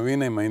மைந்தன் இல்லையா,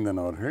 வீணை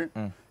மைந்தன் அவர்கள்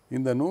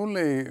இந்த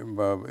நூலை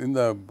இந்த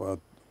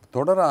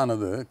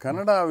தொடரானது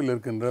கனடாவில்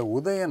இருக்கின்ற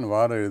உதயன்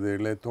வார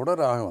இதழிலே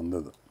தொடராக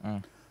வந்தது.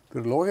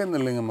 திரு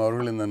லோகேந்திரலிங்கம்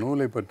அவர்கள் இந்த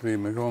நூலை பற்றி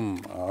மிகவும்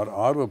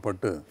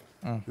ஆர்வப்பட்டு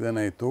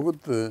இதனை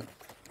தொகுத்து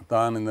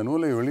தான் இந்த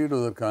நூலை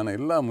வெளியிடுவதற்கான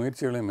எல்லா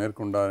முயற்சிகளையும்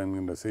மேற்கொண்டார்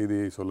என்கின்ற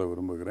செய்தியை சொல்ல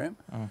விரும்புகிறேன்.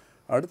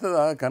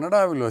 அடுத்ததாக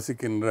கனடாவில்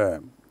வசிக்கின்ற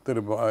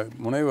திரு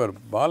முனைவர்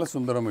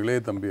பாலசுந்தரம்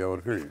இளையதம்பி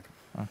அவர்கள்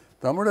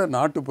தமிழர்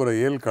நாட்டுப்புற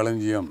இயல்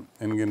களஞ்சியம்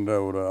என்கின்ற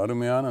ஒரு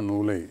அருமையான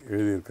நூலை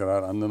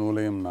எழுதியிருக்கிறார். அந்த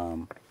நூலையும்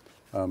நாம்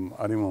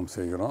அறிமுகம்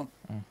செய்கிறோம்.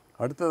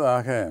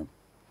 அடுத்ததாக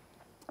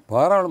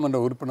பாராளுமன்ற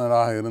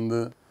உறுப்பினராக இருந்து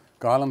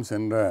காலம்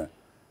சென்ற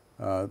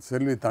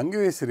செல்வி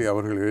தங்கவேஸ்வரி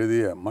அவர்கள்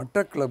எழுதிய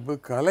மட்டக்களப்பு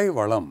கலை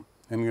வளம்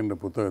என்கின்ற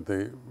புத்தகத்தை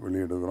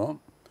வெளியிடுகிறோம்.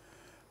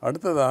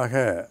 அடுத்ததாக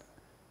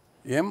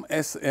எம்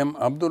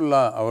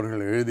அப்துல்லா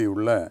அவர்கள்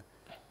எழுதியுள்ள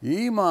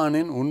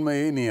ஈமானின்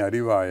உண்மையை நீ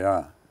அறிவாயா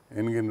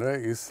என்கின்ற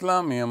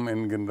இஸ்லாமியம்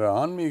என்கின்ற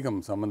ஆன்மீகம்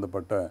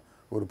சம்பந்தப்பட்ட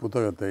ஒரு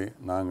புத்தகத்தை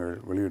நாங்கள்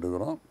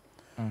வெளியிடுகிறோம்.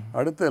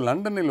 அடுத்து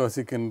லண்டனில்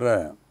வசிக்கின்ற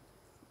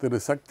திரு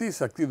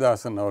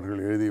சக்திதாசன்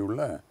அவர்கள் எழுதியுள்ள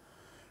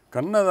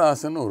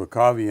கண்ணதாசன் ஒரு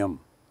காவியம்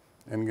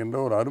என்கின்ற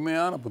ஒரு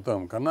அருமையான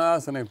புத்தகம்.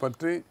 கண்ணதாசனை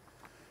பற்றி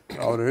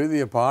அவர்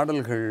எழுதிய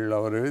பாடல்கள்,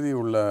 அவர்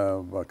எழுதியுள்ள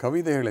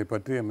கவிதைகளை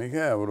பற்றிய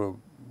மிக ஒரு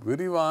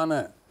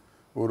விரிவான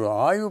ஒரு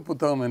ஆய்வு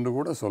புத்தகம் என்று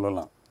கூட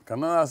சொல்லலாம்.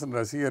 கண்ணதாசன்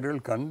ரசிகர்கள்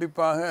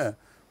கண்டிப்பாக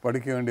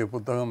படிக்க வேண்டிய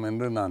புத்தகம்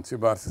என்று நான்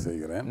சிபார்சு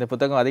செய்கிறேன். இந்த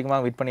புத்தகம்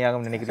அதிகமாக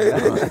விற்பனையாகும்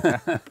நினைக்கிறேன்.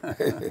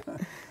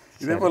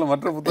 இதே போல்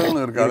மற்ற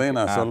புத்தகங்கள் இருக்குது, அதையும்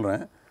நான்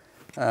சொல்கிறேன்.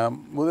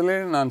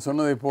 முதலில் நான்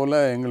சொன்னதைப்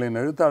போல எங்களின்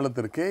எழுத்தாளர்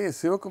திரு கே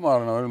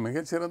சிவகுமாரன் அவர்கள்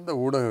மிகச்சிறந்த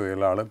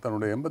ஊடகவியலாளர்.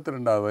 தன்னுடைய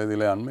 82வது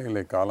வயதிலே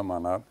அண்மையிலே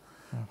காலமானார்.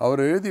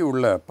 அவர்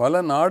எழுதியுள்ள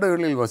பல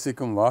நாடுகளில்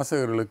வசிக்கும்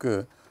வாசகர்களுக்கு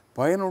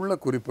பயனுள்ள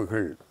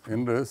குறிப்புகள்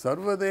என்று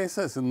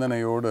சர்வதேச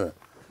சிந்தனையோடு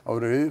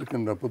அவர்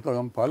எழுதியிருக்கின்ற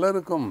புத்தகம்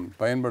பலருக்கும்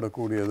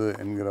பயன்படக்கூடியது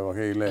என்கிற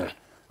வகையில்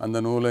அந்த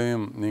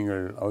நூலையும்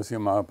நீங்கள்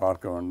அவசியமாக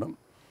பார்க்க வேண்டும்.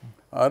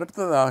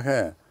 அடுத்ததாக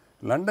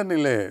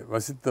லண்டனிலே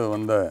வசித்து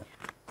வந்த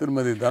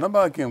திருமதி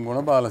தனபாக்கியம்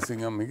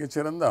குணபாலசிங்கம்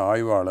மிகச்சிறந்த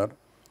ஆய்வாளர்.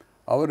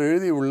 அவர்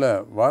எழுதியுள்ள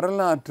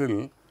வரலாற்றில்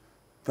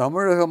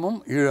தமிழகமும்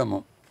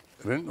ஈழமும்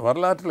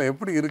வரலாற்றில்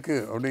எப்படி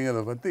இருக்குது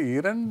அப்படிங்கிறத பற்றி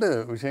 2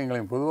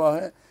 விஷயங்களையும், பொதுவாக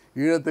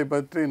ஈழத்தை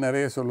பற்றி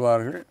நிறைய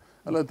சொல்வார்கள்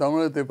அல்லது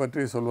தமிழகத்தை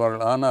பற்றி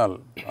சொல்வார்கள். ஆனால்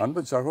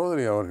அன்பு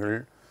சகோதரி அவர்கள்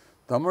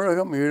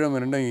தமிழகம் ஈழம்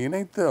 2ஐயும்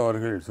இணைத்து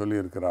அவர்கள்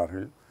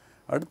சொல்லியிருக்கிறார்கள்.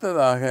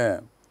 அடுத்ததாக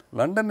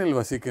லண்டனில்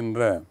வசிக்கின்ற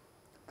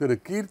திரு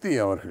கீர்த்தி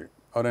அவர்கள்,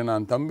 அவரை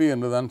நான் தம்பி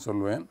என்று தான்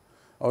சொல்வேன்,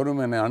 அவரும்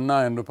என்னை அண்ணா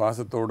என்று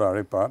பாசத்தோடு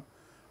அழைப்பார்.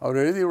 அவர்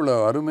எழுதியுள்ள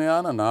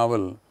அருமையான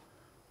நாவல்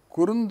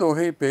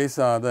குறுந்தொகை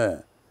பேசாத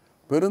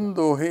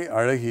பெருந்தொகை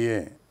அழகியே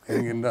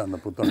என்கின்ற அந்த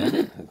புத்தகம்.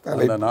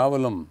 அந்த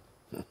நாவலும்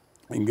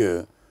இங்கு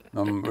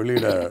நம்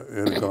வெளியிட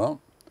இருக்கிறோம்.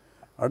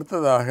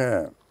 அடுத்ததாக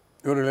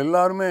இவர்கள்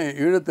எல்லாருமே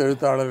ஈழத்து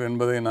எழுத்தாளர்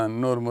என்பதை நான்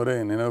இன்னொரு முறை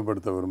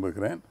நினைவுபடுத்த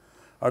விரும்புகிறேன்.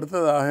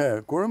 அடுத்ததாக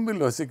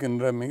கொழும்பில்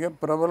வசிக்கின்ற மிக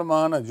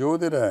பிரபலமான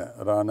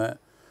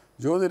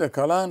ஜோதிட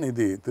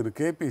கலாநிதி திரு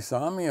KP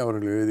சாமி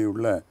அவர்கள்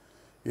எழுதியுள்ள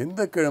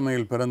எந்த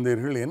கிழமையில்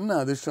பிறந்தீர்கள் என்ன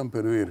அதிர்ஷ்டம்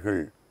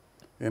பெறுவீர்கள்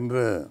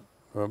என்று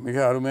மிக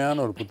அருமையான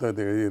ஒரு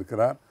புத்தகத்தை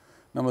எழுதியிருக்கிறார்.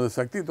 நமது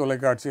சக்தி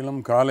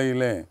தொலைக்காட்சியிலும்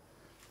காலையிலே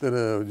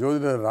திரு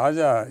ஜோதிடர்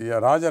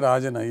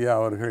ராஜராஜன் ஐயா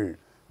அவர்கள்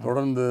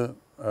தொடர்ந்து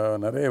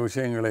நிறைய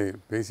விஷயங்களை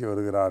பேசி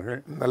வருகிறார்கள்.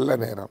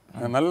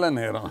 நல்ல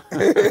நேரம்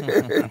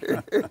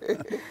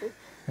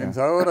என்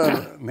சகோதரர்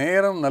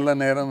நேரம் நல்ல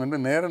நேரம் என்று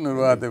நேர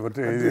நிர்வாகத்தை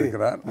பற்றி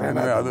எழுதியிருக்கிறார்.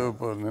 எனவே அது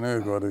இப்போ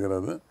நினைவுக்கு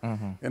வருகிறது.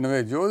 எனவே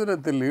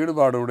ஜோதிடத்தில்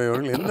ஈடுபாடு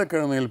உடையவர்கள் எந்த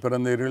கிழமையில்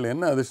பிறந்தீர்கள்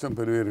என்ன அதிர்ஷ்டம்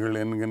பெறுவீர்கள்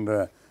என்கின்ற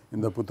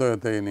இந்த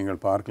புத்தகத்தை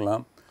நீங்கள்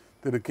பார்க்கலாம்.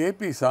 திரு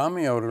KP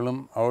சாமி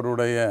அவர்களும்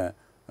அவருடைய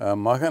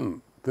மகன்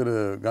திரு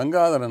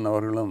கங்காதரன்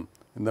அவர்களும்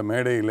இந்த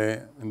மேடையிலே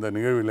இந்த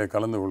நிகழ்விலே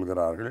கலந்து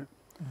கொள்கிறார்கள்.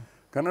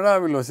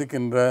 கனடாவில்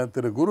வசிக்கின்ற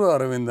திரு குரு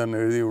அரவிந்தன்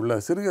எழுதியுள்ள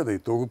சிறுகதை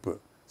தொகுப்பு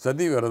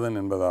சதிவிரதன்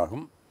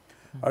என்பதாகும்.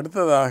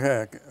 அடுத்ததாக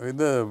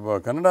இது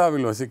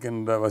கனடாவில்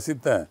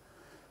வசித்த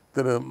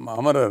திரு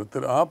அமரர்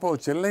திரு ஆப்போ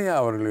செல்லையா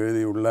அவர்கள்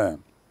எழுதியுள்ள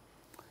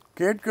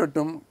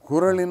கேட்கட்டும்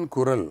குரலின்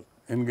குரல்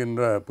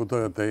என்கின்ற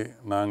புத்தகத்தை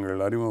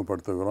நாங்கள்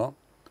அறிமுகப்படுத்துகிறோம்.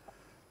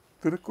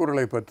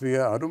 திருக்குறளை பற்றிய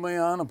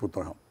அருமையான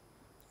புத்தகம்.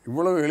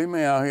 இவ்வளவு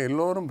எளிமையாக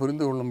எல்லோரும்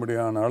புரிந்து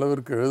கொள்ளும்படியான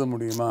அளவிற்கு எழுத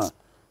முடியுமா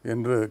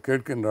என்று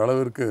கேட்கின்ற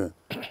அளவிற்கு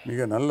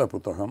மிக நல்ல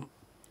புத்தகம்.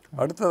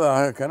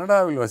 அடுத்ததாக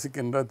கனடாவில்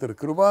வசிக்கின்ற திரு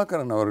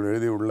கிருபாகரன் அவர்கள்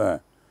எழுதியுள்ள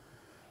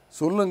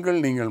சொல்லுங்கள்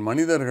நீங்கள்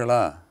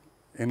மனிதர்களா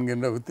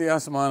என்கின்ற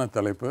வித்தியாசமான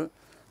தலைப்பு.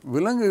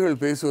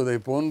 விலங்குகள் பேசுவதை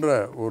போன்ற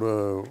ஒரு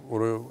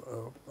ஒரு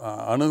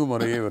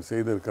அணுகுமுறையை இவர்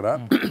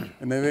செய்திருக்கிறார்.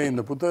 எனவே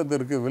இந்த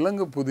புத்தகத்திற்கு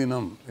விலங்கு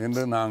புதினம்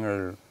என்று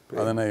நாங்கள்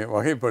அதனை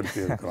வகைப்படுத்தி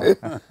இருக்கிறோம்.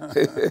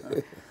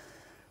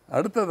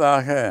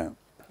 அடுத்ததாக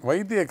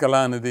வைத்திய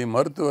கலாநிதி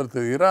மருத்துவர்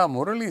திரு இரா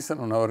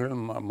முரளீசன்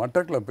அவர்கள்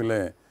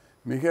மட்டக்களப்பிலே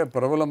மிக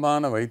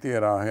பிரபலமான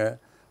வைத்தியராக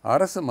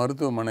அரசு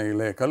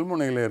மருத்துவமனையிலே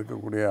கல்முனையில்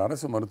இருக்கக்கூடிய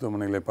அரசு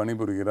மருத்துவமனையில்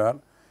பணிபுரிகிறார்.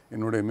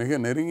 என்னுடைய மிக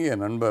நெருங்கிய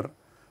நண்பர்.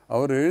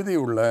 அவர்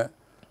எழுதியுள்ள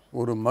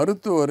ஒரு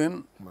மருத்துவரின்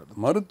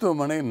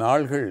மருத்துவமனை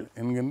நாள்கள்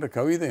என்கின்ற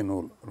கவிதை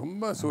நூல்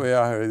ரொம்ப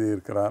சுவையாக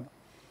எழுதியிருக்கிறார்.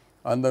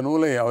 அந்த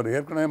நூலை அவர்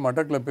ஏற்கனவே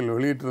மட்டக்களப்பில்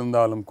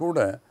வெளியிட்டிருந்தாலும்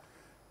கூட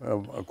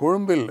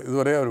கொழும்பில்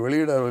இதுவரை அவர்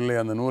வெளியிடவில்லை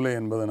அந்த நூலை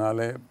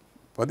என்பதனாலே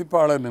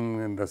பதிப்பாளர்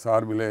என்கின்ற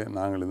சார்பிலே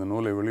நாங்கள் இந்த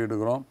நூலை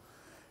வெளியிடுகிறோம்.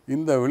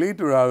 இந்த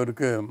வெளியீட்டு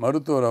விழாவிற்கு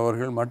மருத்துவர்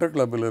அவர்கள்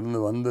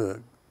மட்டக்களப்பிலிருந்து வந்து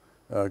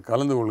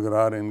கலந்து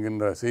கொள்கிறார்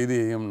என்கின்ற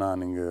செய்தியையும்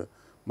நான் இங்கு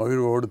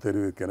மகிழ்வோடு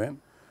தெரிவிக்கிறேன்.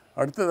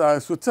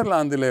 அடுத்ததாக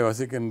சுவிட்சர்லாந்திலே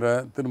வசிக்கின்ற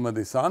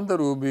திருமதி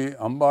சாந்தரூபி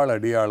அம்பாள்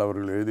அடியாள்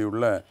அவர்கள்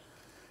எழுதியுள்ள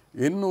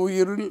என்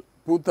உயிரில்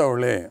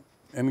பூத்தவளே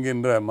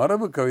என்கின்ற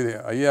மரபு கவிதை.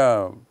 ஐயா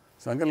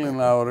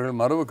சங்கரலிங்கா அவர்கள்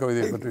மரபு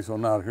கவிதை பற்றி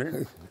சொன்னார்கள்.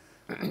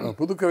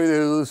 புது கவிதை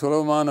எழுதுவது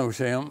சுலபமான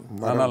விஷயம்,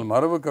 ஆனால்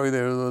மரபு கவிதை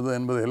எழுதுவது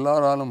என்பது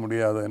எல்லாராலும்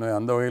முடியாது. எனவே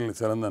அந்த வகையில்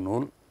சிறந்த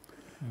நூல்.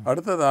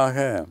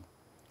 அடுத்ததாக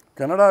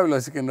கனடாவில்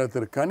வசிக்கின்ற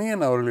திரு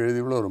கனியன் அவர்கள்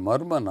எழுதியுள்ள ஒரு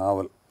மர்ம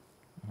நாவல்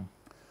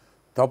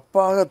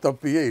தப்பாக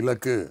தப்பிய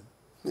இலக்கு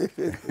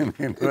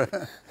என்கின்ற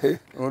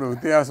ஒரு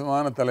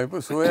வித்தியாசமான தலைப்பு,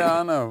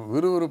 சுவையான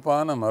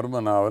விறுவிறுப்பான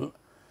மர்ம நாவல்.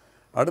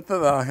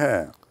 அடுத்ததாக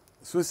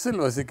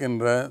சுவிஸில்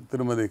வசிக்கின்ற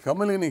திருமதி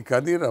கமலினி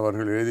கதிர்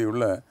அவர்கள்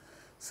எழுதியுள்ள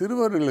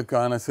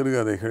சிறுவர்களுக்கான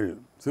சிறுகதைகள்,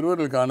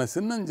 சிறுவர்களுக்கான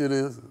சின்னஞ்சிறு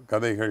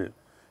கதைகள்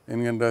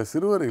என்கின்ற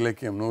சிறுவர்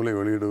இலக்கியம் நூலை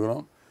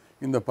வெளியிடுகிறோம்.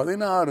 இந்த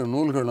 16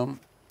 நூல்களும்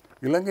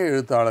இலங்கை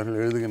எழுத்தாளர்கள்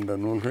எழுதுகின்ற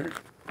நூல்கள்.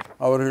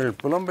 அவர்கள்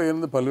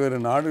புலம்பெயர்ந்து பல்வேறு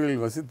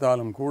நாடுகளில்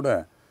வசித்தாலும் கூட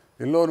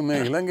எல்லோருமே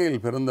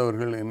இலங்கையில்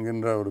பிறந்தவர்கள்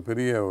என்கின்ற ஒரு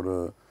பெரிய ஒரு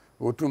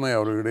ஒற்றுமை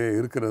அவர்களிடையே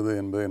இருக்கிறது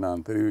என்பதை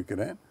நான்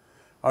தெரிவிக்கிறேன்.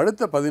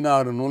 அடுத்த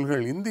 16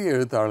 நூல்கள் இந்திய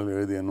எழுத்தாளர்கள்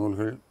எழுதிய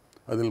நூல்கள்.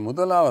 அதில்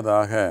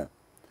முதலாவதாக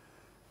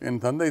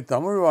என் தந்தை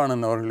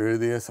தமிழ்வாணன் அவர்கள்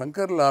எழுதிய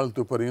சங்கர்லால்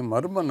துப்பறியும்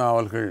மர்ம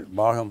நாவல்கள்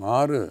பாகம்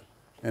 6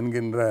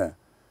 என்கின்ற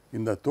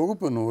இந்த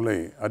தொகுப்பு நூலை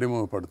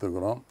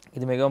அறிமுகப்படுத்துகிறோம்.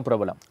 இது மிகவும்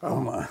பிரபலம்.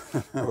 ஆமாம்,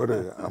 ஒரு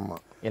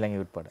ஆமாம் இலங்கை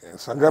உட்பட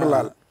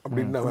சங்கர்லால்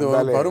அப்படின்னா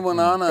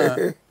பருமனான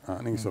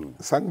நீங்கள்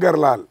சொல்லுங்கள்.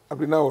 சங்கர்லால்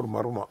அப்படின்னா ஒரு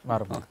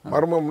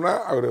மர்மம்னா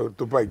அவர் ஒரு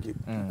துப்பாக்கி,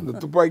 அந்த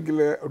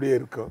துப்பாக்கியில் அப்படியே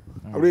இருக்கும்.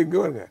 அப்படியே இங்கே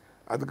வருங்க,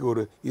 அதுக்கு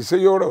ஒரு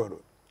இசையோடு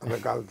வரும். அந்த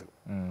காலத்தில்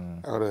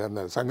அவர்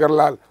அந்த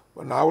சங்கர்லால்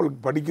நாவல்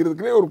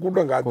படிக்கிறதுக்குனே ஒரு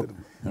கூட்டம்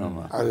காத்திருக்கு.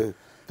 அது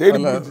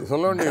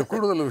சொல்ல வேண்டிய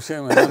கூடுதல்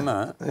விஷயம் என்னன்னா,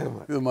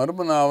 இது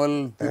மர்ம நாவல்,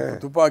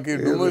 துப்பாக்கி,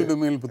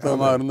 டுமில்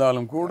புத்தகமாக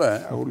இருந்தாலும் கூட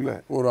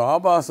ஒரு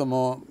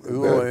ஆபாசமோ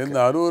இதுவோ எந்த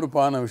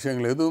அருவருப்பான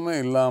விஷயங்கள் எதுவுமே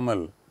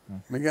இல்லாமல்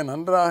மிக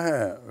நன்றாக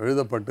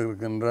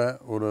எழுதப்பட்டிருக்கின்ற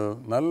ஒரு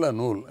நல்ல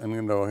நூல்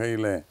என்கின்ற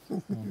வகையில்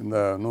இந்த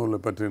நூலை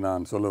பற்றி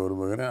நான் சொல்ல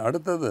விரும்புகிறேன்.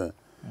 அடுத்தது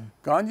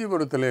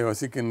காஞ்சிபுரத்திலே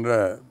வசிக்கின்ற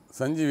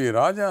சஞ்சீவி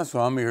ராஜா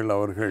சுவாமிகள்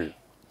அவர்கள்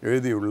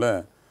எழுதியுள்ள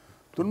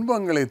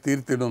துன்பங்களை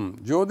தீர்த்திடும்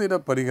ஜோதிட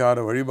பரிகார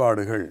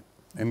வழிபாடுகள்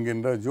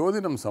என்கின்ற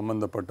ஜோதிடம்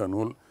சம்பந்தப்பட்ட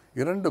நூல்,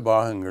 2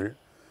 பாகங்கள்.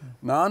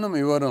 நானும்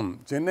இவரும்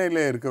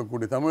சென்னையிலே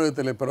இருக்கக்கூடிய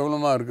தமிழகத்திலே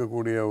பிரபலமாக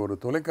இருக்கக்கூடிய ஒரு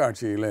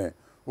தொலைக்காட்சியிலே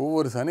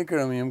ஒவ்வொரு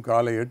சனிக்கிழமையும்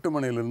காலை 8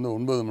 மணியிலிருந்து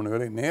 9 மணி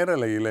வரை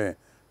நேரலையிலே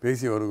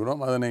பேசி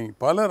வருகிறோம். அதனை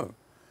பலர்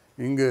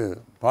இங்கு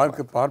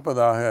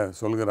பார்ப்பதாக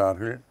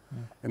சொல்கிறார்கள்.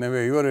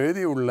 எனவே இவர்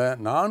எழுதியுள்ள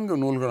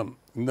 4 நூல்களும்,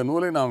 இந்த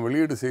நூலை நாம்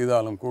வெளியீடு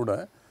செய்தாலும் கூட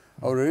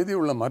அவர்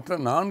எழுதியுள்ள மற்ற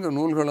 4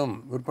 நூல்களும்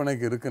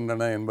விற்பனைக்கு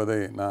இருக்கின்றன என்பதை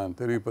நான்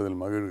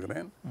தெரிவிப்பதில்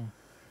மகிழ்கிறேன்.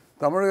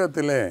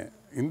 தமிழகத்திலே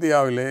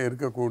இந்தியாவிலே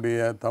இருக்கக்கூடிய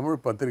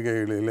தமிழ்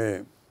பத்திரிகைகளிலே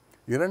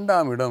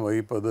 2ஆம் இடம்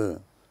வகிப்பது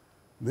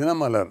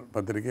தினமலர்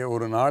பத்திரிகை.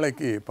 ஒரு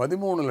நாளைக்கு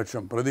 13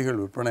 லட்சம் பிரதிகள்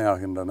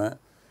விற்பனையாகின்றன.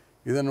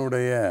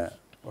 இதனுடைய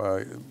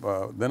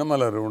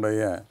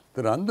தினமலருடைய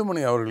திரு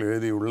அந்துமணி அவர்கள்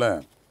எழுதியுள்ள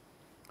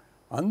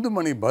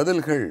அந்துமணி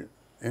பதில்கள்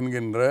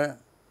என்கின்ற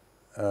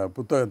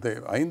புத்தகத்தை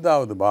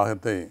 5வது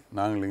பாகத்தை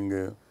நாங்கள்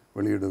இங்கு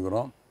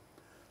வெளியிடுகிறோம்.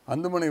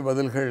 அந்துமணி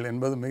பதில்கள்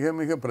என்பது மிக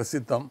மிக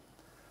பிரசித்தம்,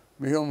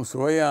 மிகவும்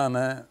சுவையான,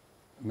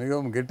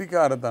 மிகவும்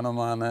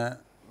கெட்டிக்காரத்தனமான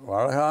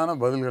அழகான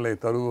பதில்களை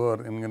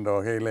தருபவர் என்கின்ற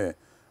வகையிலே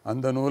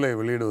அந்த நூலை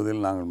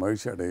வெளியிடுவதில் நாங்கள்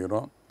மகிழ்ச்சி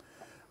அடைகிறோம்.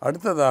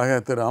 அடுத்ததாக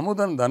திரு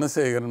அமுதன்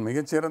தனசேகரன்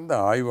மிகச்சிறந்த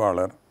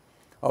ஆய்வாளர்.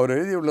 அவர்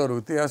எழுதியுள்ள ஒரு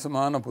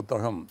வித்தியாசமான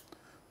புத்தகம்.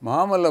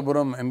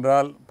 மாமல்லபுரம்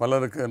என்றால்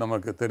பலருக்கு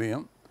நமக்கு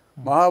தெரியும்,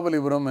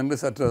 மகாபலிபுரம் என்று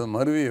சற்று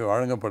மருவி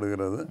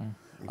வழங்கப்படுகிறது.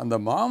 அந்த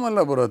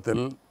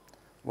மாமல்லபுரத்தில்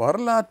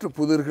வரலாற்று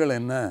புதிர்கள்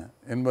என்ன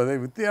என்பதை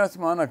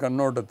வித்தியாசமான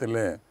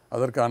கண்ணோட்டத்திலே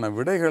அதற்கான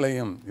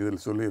விடைகளையும்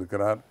இதில்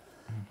சொல்லியிருக்கிறார்.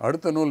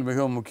 அடுத்த நூல்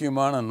மிகவும்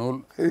முக்கியமான நூல்.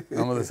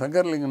 நமது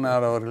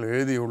சங்கரலிங்கனார் அவர்கள்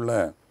எழுதியுள்ள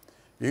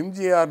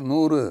எம்ஜிஆர்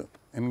 100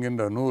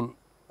 என்கின்ற நூல்.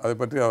 அதை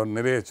பற்றி அவர்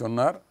நிறைய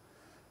சொன்னார்.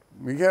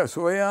 மிக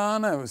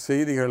சுவையான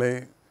செய்திகளை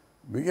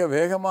மிக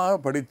வேகமாக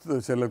படித்து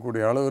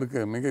செல்லக்கூடிய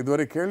அளவிற்கு மிக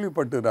இதுவரை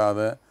கேள்விப்பட்டிராத,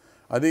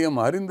 அதிகம்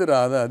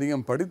அறிந்திராத,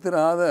 அதிகம்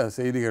படித்திராத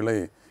செய்திகளை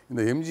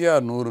இந்த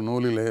எம்ஜிஆர் 100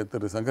 நூலிலே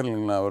திரு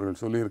சங்கரலிங்கனா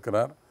அவர்கள்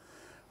சொல்லியிருக்கிறார்.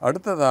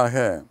 அடுத்ததாக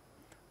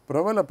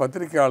பிரபல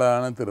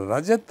பத்திரிகையாளரான திரு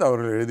ரஜத்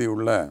அவர்கள்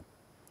எழுதியுள்ள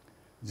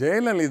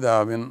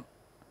ஜெயலலிதாவின்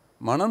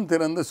மனம்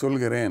திறந்து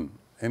சொல்கிறேன்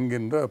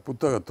என்கின்ற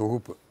புத்தக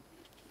தொகுப்பு.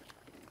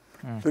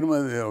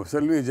 திருமதி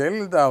செல்வி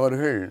ஜெயலலிதா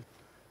அவர்கள்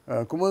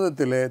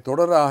குமுதத்திலே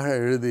தொடராக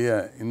எழுதிய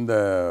இந்த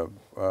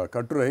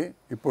கட்டுரை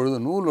இப்பொழுது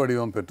நூல்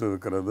வடிவம்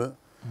பெற்றிருக்கிறது.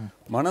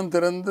 மனம்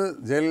திறந்து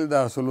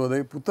ஜெயலலிதா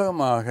சொல்வதை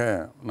புத்தகமாக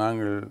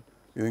நாங்கள்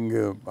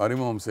இங்கு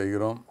அறிமுகம்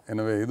செய்கிறோம்.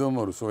 எனவே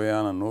இதுவும் ஒரு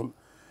சுவையான நூல்.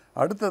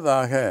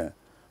 அடுத்ததாக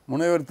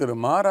முனைவர் திரு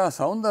மாரா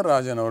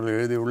சவுந்தரராஜன் அவர்கள்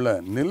எழுதியுள்ள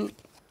நில்,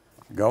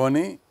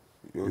 கவனி,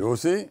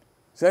 யோசி,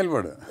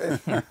 செயல்படு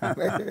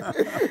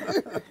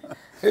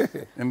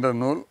என்ற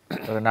நூல்.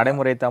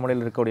 நடைமுறை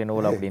தமிழில் இருக்கக்கூடிய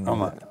நூல் அப்படின்னு.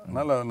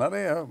 ஆமாம்,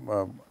 நிறைய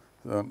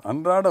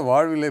அன்றாட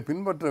வாழ்விலே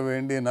பின்பற்ற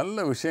வேண்டிய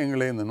நல்ல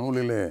விஷயங்களை இந்த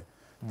நூலிலே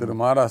திரு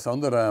மாரா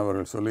சவுந்தரராஜன்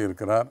அவர்கள்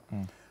சொல்லியிருக்கிறார்.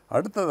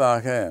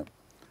 அடுத்ததாக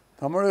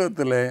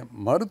தமிழகத்திலே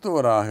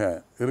மருத்துவராக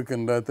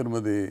இருக்கின்ற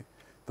திருமதி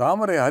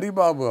தாமரை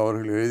ஹரிபாபு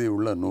அவர்கள்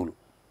எழுதியுள்ள நூல்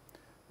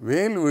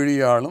வேல்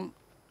விழியாலும்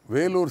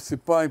வேலூர்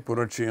சிப்பாய்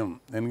புரட்சியும்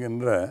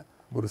என்கின்ற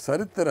ஒரு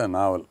சரித்திர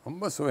நாவல்.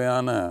 ரொம்ப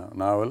சுவையான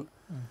நாவல்.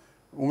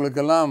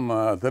 உங்களுக்கெல்லாம்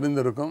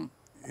தெரிந்திருக்கும்,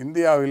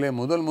 இந்தியாவிலே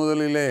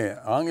முதலிலே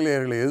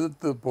ஆங்கிலேயர்களை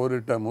எதிர்த்து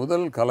போரிட்ட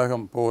முதல்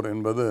கலகம் போர்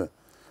என்பது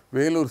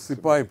வேலூர்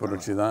சிப்பாய்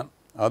புரட்சி தான்.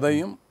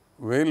 அதையும்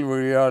வேல்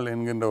விழியாள்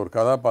என்கின்ற ஒரு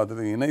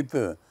கதாபாத்திரத்தை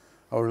இணைத்து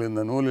அவர்கள்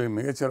இந்த நூலில்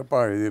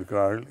மிகச்சிறப்பாக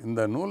எழுதியிருக்கிறார்கள்.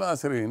 இந்த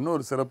நூலாசிரியர்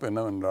இன்னொரு சிறப்பு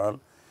என்னவென்றால்,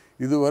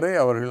 இதுவரை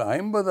அவர்கள்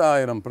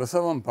 50,000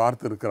 பிரசவம்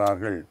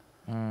பார்த்திருக்கிறார்கள்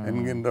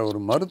என்கின்ற ஒரு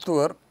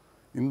மருத்துவர்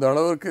இந்த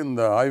அளவிற்கு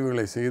இந்த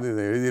ஆய்வுகளை செய்து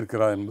இதை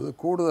எழுதியிருக்கிறார் என்பது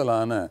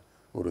கூடுதலான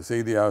ஒரு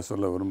செய்தியாக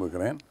சொல்ல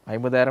விரும்புகிறேன்.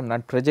 50,000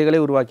 நற்பிரஜைகளை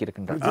உருவாக்கி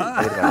இருக்கின்றார்.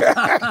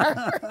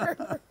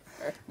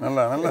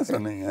 நல்லா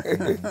சொன்னீங்க.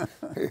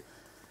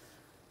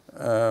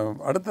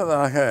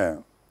 அடுத்ததாக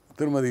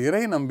திருமதி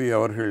இறை நம்பி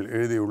அவர்கள்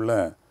எழுதியுள்ள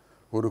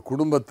ஒரு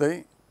குடும்பத்தை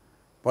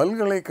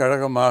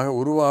பல்கலைக்கழகமாக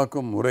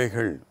உருவாக்கும்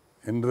முறைகள்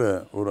என்ற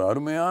ஒரு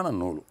அருமையான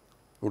நூல்.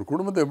 ஒரு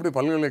குடும்பத்தை எப்படி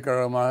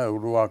பல்கலைக்கழகமாக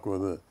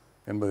உருவாக்குவது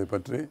என்பதை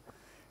பற்றி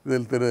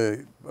இதில்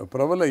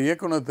பிரபல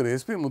இயக்குனர் திரு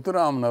SP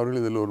முத்துராமன் அவர்கள்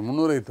இதில் ஒரு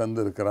முன்னுரை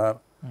தந்திருக்கிறார்.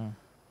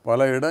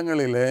 பல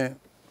இடங்களிலே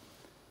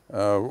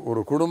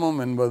ஒரு குடும்பம்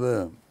என்பது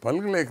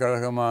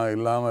பல்கலைக்கழகமாக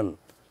இல்லாமல்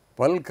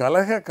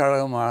பல்கலக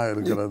கழகமாக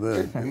இருக்கிறது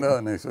என்று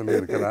அதனை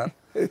சொல்லியிருக்கிறார்.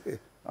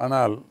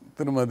 ஆனால்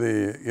திருமதி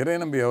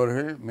இறைநம்பி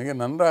அவர்கள் மிக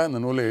நன்றாக இந்த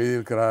நூலை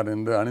எழுதியிருக்கிறார்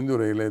என்று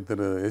அணிந்துரையிலே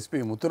திரு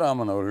SP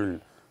முத்துராமன் அவர்கள்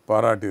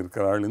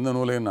பாராட்டியிருக்கிறார்கள். இந்த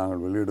நூலையும்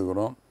நாங்கள்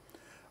வெளியிடுகிறோம்.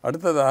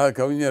 அடுத்ததாக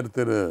கவிஞர்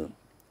திரு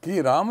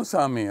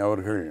ராமசாமி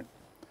அவர்கள்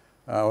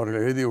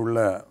எழுதியுள்ள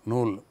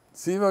நூல்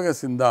சீவக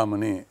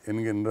சிந்தாமணி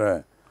என்கின்ற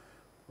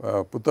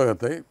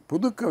புத்தகத்தை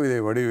புதுக்கவிதை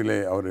வடிவிலே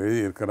அவர்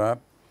எழுதியிருக்கிறார்.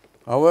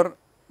 அவர்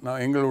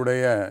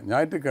எங்களுடைய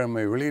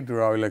ஞாயிற்றுக்கிழமை வெளியீட்டு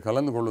விழாவில்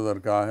கலந்து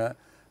கொள்வதற்காக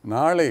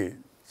நாளை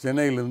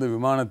சென்னையிலிருந்து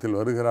விமானத்தில்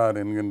வருகிறார்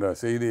என்கின்ற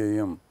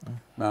செய்தியையும்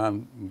நான்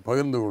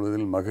பகிர்ந்து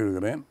கொள்வதில்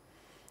மகிழ்கிறேன்.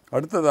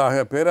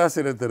 அடுத்ததாக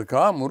பேராசிரியர் திரு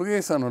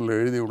முருகேசன் அவர்கள்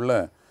எழுதியுள்ள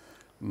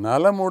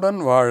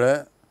நலமுடன் வாழ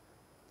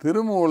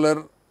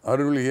திருமூலர்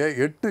அருளிய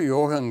 8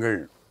 யோகங்கள்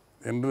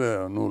என்ற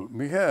நூல்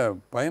மிக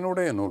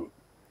பயனுடைய நூல்.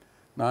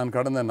 நான்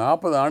கடந்த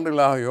 40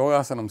 ஆண்டுகளாக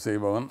யோகாசனம்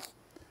செய்பவன்.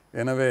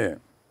 எனவே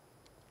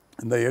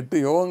இந்த 8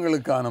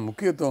 யோகங்களுக்கான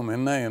முக்கியத்துவம்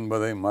என்ன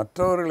என்பதை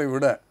மற்றவர்களை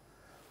விட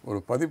ஒரு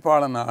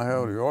பதிப்பாளனாக,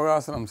 ஒரு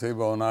யோகாசனம்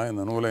செய்பவனாக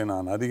இந்த நூலை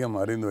நான் அதிகம்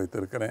அறிந்து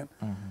வைத்திருக்கிறேன்.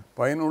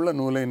 பயனுள்ள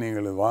நூலை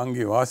நீங்கள்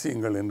வாங்கி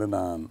வாசியுங்கள் என்று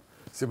நான்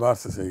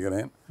சிபார்சு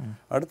செய்கிறேன்.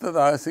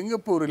 அடுத்ததாக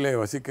சிங்கப்பூரிலே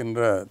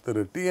வசிக்கின்ற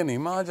திரு TN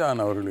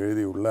இமாஜான் அவர்கள்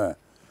எழுதியுள்ள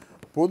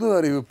பொது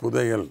அறிவு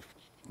புதையல்,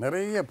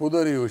 நிறைய பொது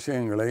அறிவு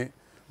விஷயங்களை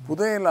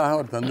புதையலாக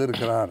அவர்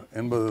தந்திருக்கிறார்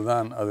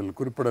என்பதுதான் அதில்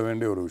குறிப்பிட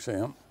வேண்டிய ஒரு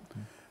விஷயம்.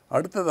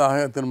 அடுத்ததாக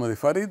திருமதி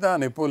ஃபரீதா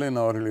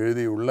நெப்போலியன் அவர்கள்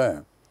எழுதியுள்ள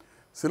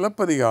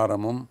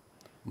சிலப்பதிகாரமும்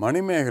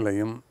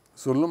மணிமேகலையும்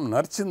சொல்லும்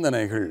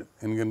நற்சிந்தனைகள்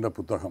என்கின்ற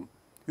புத்தகம்.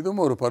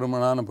 இதுவும் ஒரு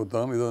பருமனான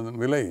புத்தகம். இது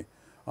விலை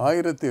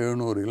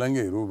 1700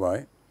 இலங்கை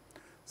ரூபாய்.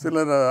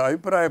 சிலர்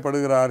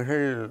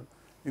அபிப்பிராயப்படுகிறார்கள்,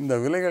 இந்த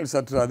விலைகள்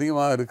சற்று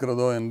அதிகமாக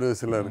இருக்கிறதோ என்று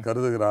சிலர்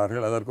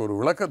கருதுகிறார்கள். அதற்கு ஒரு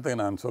விளக்கத்தை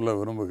நான் சொல்ல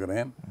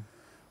விரும்புகிறேன்.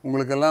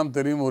 உங்களுக்கெல்லாம்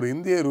தெரியும், ஒரு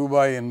இந்திய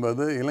ரூபாய்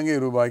என்பது இலங்கை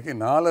ரூபாய்க்கு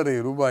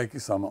 4.5 ரூபாய்க்கு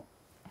சமம்.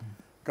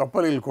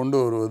 கப்பலில் கொண்டு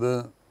வருவது,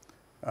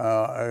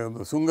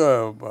 சுங்க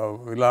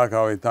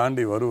இலாகாவை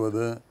தாண்டி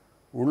வருவது,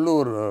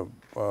 உள்ளூர்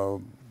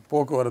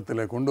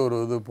போக்குவரத்தில் கொண்டு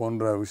வருவது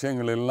போன்ற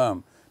விஷயங்கள் எல்லாம்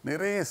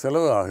நிறைய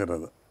செலவு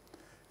ஆகிறது.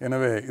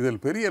 எனவே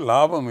இதில் பெரிய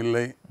லாபம்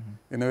இல்லை.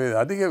 எனவே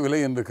அதிக விலை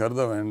என்று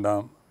கருத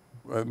வேண்டாம்.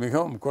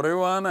 மிகவும்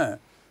குறைவான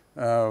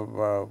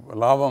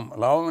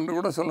லாபம் என்று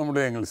கூட சொல்ல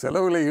முடியாது. எங்கள்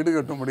செலவுகளை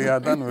ஈடுகட்ட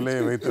முடியாதான்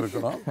விலையை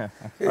வைத்திருக்கிறோம்.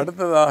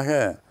 அடுத்ததாக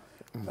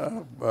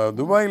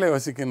துபாயில்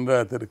வசிக்கின்ற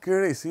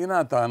திரு சீனா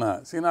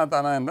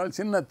தானா என்றால்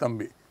சின்ன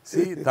தம்பி,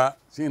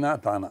 சீனா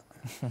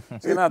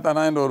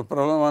தானா என்ற ஒரு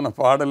பிரபலமான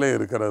பாடலே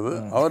இருக்கிறது.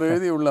 அவர்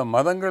எழுதியுள்ள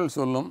மதங்கள்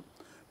சொல்லும்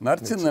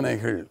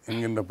நற்சிந்தனைகள்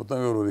என்கின்ற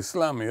புத்தகம். ஒரு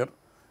இஸ்லாமியர்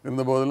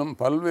இருந்தபோதிலும்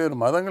பல்வேறு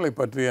மதங்களை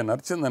பற்றிய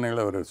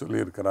நற்சிந்தனைகளை அவர்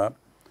சொல்லியிருக்கிறார்.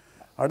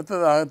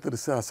 அடுத்ததாக திரு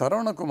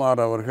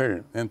சரவணகுமார் அவர்கள்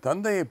என்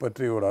தந்தையை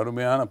பற்றி ஒரு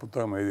அருமையான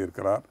புத்தகம்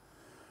எழுதியிருக்கிறார்.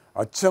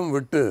 அச்சம்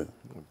விட்டு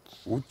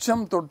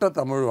உச்சம் தொட்ட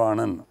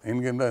தமிழ்வாணன்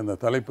என்கின்ற இந்த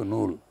தலைப்பு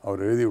நூல்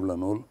அவர் எழுதியுள்ள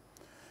நூல்.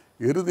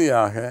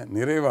 இறுதியாக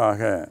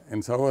நிறைவாக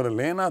என் சகோதரர்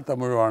லேனா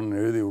தமிழ்வாணன்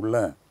எழுதியுள்ள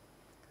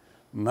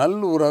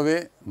நல்லுறவே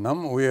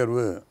நம்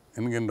உயர்வு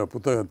என்கின்ற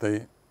புத்தகத்தை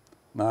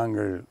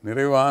நாங்கள்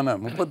நிறைவான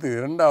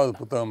 32வது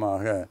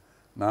புத்தகமாக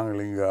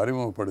நாங்கள் இங்கு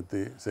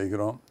அறிமுகப்படுத்தி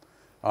செய்கிறோம்.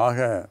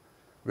 ஆக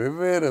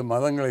வெவ்வேறு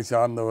மதங்களை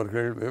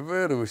சார்ந்தவர்கள்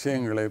வெவ்வேறு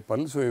விஷயங்களை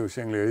பல்சுவை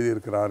விஷயங்களை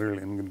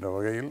எழுதியிருக்கிறார்கள் என்கின்ற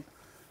வகையில்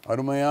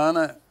அருமையான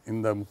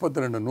இந்த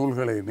 32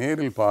 நூல்களை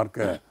நேரில்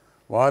பார்க்க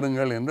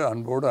வாருங்கள் என்று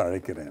அன்போடு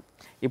அழைக்கிறேன்.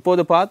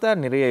 இப்போது பார்த்தா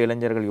நிறைய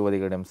இளைஞர்கள்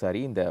யுவதிகளிடம்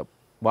சரி இந்த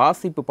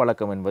வாசிப்பு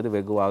பழக்கம் என்பது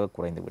வெகுவாக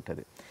குறைந்து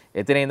விட்டது.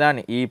 எத்தனை தான்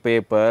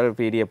பேப்பர்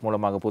பிடிஎஃப்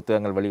மூலமாக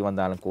புத்தகங்கள்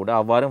வெளிவந்தாலும் கூட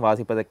அவ்வாறு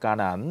வாசிப்பதற்கான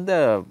அந்த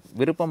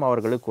விருப்பம்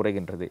அவர்களுக்கு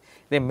குறைகின்றது.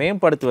 இதை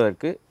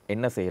மேம்படுத்துவதற்கு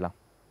என்ன செய்யலாம்?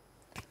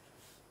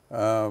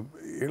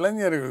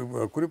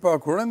 இளைஞர்கள்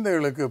குறிப்பாக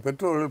குழந்தைகளுக்கு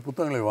பெற்றோர்கள்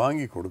புத்தகங்களை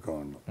வாங்கி கொடுக்க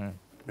வேண்டும்.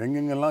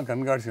 எங்கெங்கெல்லாம்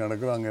கண்காட்சி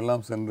நடக்குதோ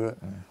அங்கெல்லாம் சென்று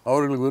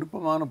அவர்களுக்கு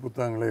விருப்பமான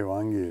புத்தகங்களை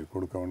வாங்கி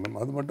கொடுக்க வேண்டும்.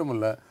 அது மட்டும்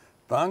இல்லை,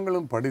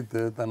 தாங்களும்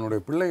படித்து தன்னுடைய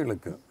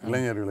பிள்ளைகளுக்கு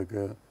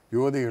இளைஞர்களுக்கு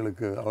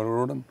யுவதிகளுக்கு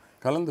அவர்களுடன்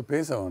கலந்து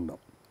பேச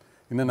வேண்டும்.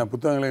 என்னென்ன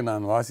புத்தகங்களை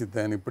நான்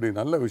வாசித்தேன், இப்படி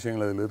நல்ல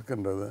விஷயங்கள் அதில்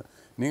இருக்கின்றது,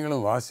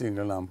 நீங்களும்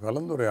வாசியுங்கள், நாம்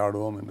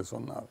கலந்துரையாடுவோம் என்று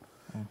சொன்னார்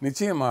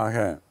நிச்சயமாக.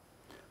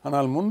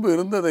 ஆனால் முன்பு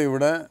இருந்ததை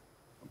விட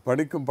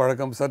படிக்கும்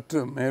பழக்கம் சற்று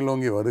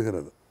மேலோங்கி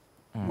வருகிறது.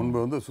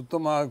 முன்பு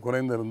சுத்தமாக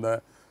குறைந்திருந்த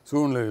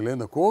சூழ்நிலையிலே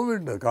இந்த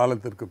கோவிட்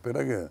காலத்திற்கு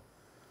பிறகு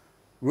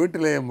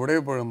வீட்டிலேயே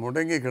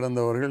முடங்கி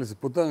கிடந்தவர்கள்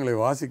புத்தகங்களை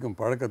வாசிக்கும்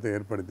பழக்கத்தை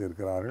ஏற்படுத்தி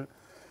இருக்கிறார்கள்.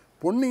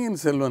 பொன்னியின்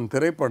செல்வன்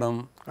திரைப்படம்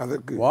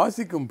அதற்கு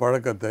வாசிக்கும்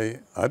பழக்கத்தை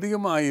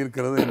அதிகமாக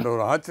இருக்கிறது என்ற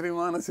ஒரு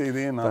ஆச்சரியமான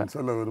செய்தியை நான்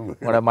சொல்ல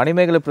விரும்புகிறேன்.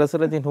 மணிமேகலை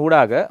பிரசுரத்தின்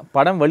ஊடாக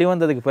படம்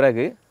வெளிவந்ததுக்கு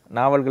பிறகு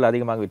நாவல்கள்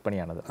அதிகமாக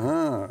விற்பனையானது.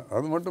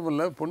 அது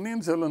மட்டுமல்ல,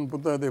 பொன்னியின் செல்வன்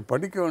புத்தகத்தை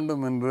படிக்க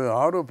வேண்டும் என்று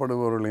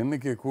ஆர்வப்படுபவர்கள்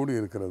எண்ணிக்கை கூடி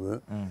இருக்கிறது.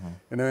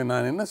 எனவே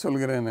நான் என்ன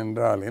சொல்கிறேன்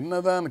என்றால்,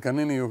 என்னதான்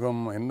கணினி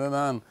யுகம்,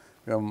 என்னதான்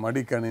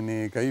மடிக்கணினி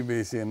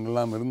கைபேசி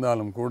என்றெல்லாம்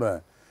இருந்தாலும் கூட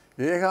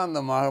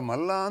ஏகாந்தமாக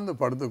மல்லாந்து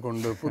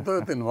படுத்துக்கொண்டு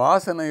புத்தகத்தின்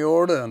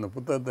வாசனையோடு அந்த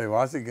புத்தகத்தை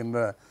வாசிக்கின்ற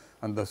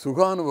அந்த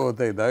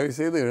சுகானுபவத்தை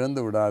தயவுசெய்து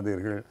இழந்து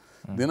விடாதீர்கள்.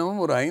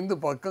 தினமும் ஒரு 5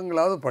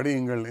 பக்கங்களாவது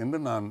படியுங்கள் என்று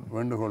நான்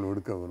வேண்டுகோள்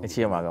விடுக்க விரும்புகிறேன்.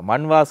 நிச்சயமாக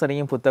மண்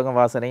வாசனையும் புத்தகம்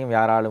வாசனையும்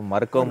யாராலும்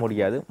மறக்கவும்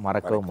முடியாது,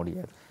 மறக்கவும்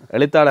முடியாது.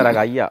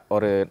 எழுத்தாளராக ஐயா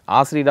ஒரு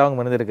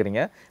ஆசிரியராகவும்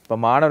இருந்திருக்கிறீங்க. இப்போ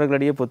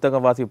மாணவர்களிடையே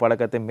புத்தகம் வாசி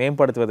பழக்கத்தை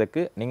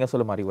மேம்படுத்துவதற்கு நீங்கள்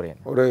சொல்லும் அறிவுரை?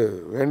 ஒரு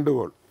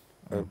வேண்டுகோள்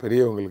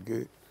பெரியவங்களுக்கு,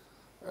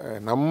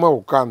 நம்ம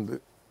உட்கார்ந்து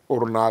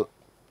ஒரு நாள்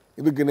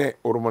இதுக்குன்னே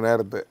 1 மணி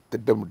நேரத்தை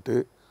திட்டமிட்டு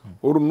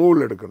ஒரு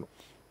நூல் எடுக்கணும்.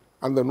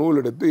 அந்த நூல்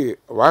எடுத்து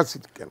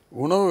வாசிக்கணும்.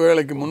 உணவு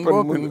வேளைக்கு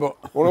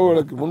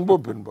முன்போ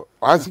பின்போ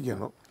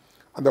வாசிக்கணும்.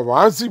 அந்த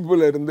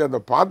வாசிப்பில் இருந்து அந்த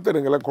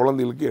பாத்திரங்களை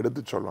குழந்தைகளுக்கு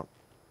எடுத்து சொல்லணும்.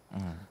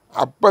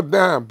 அப்போ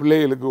தான்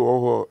பிள்ளைகளுக்கு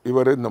ஓஹோ,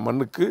 இவர் இந்த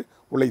மண்ணுக்கு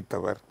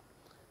உழைத்தவர்,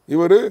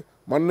 இவர்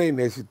மண்ணை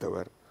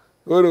நேசித்தவர்,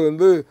 இவர்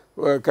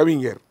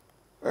கவிஞர்,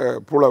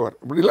 புலவர்,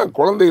 இப்படிலாம்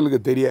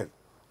குழந்தைகளுக்கு தெரியாது,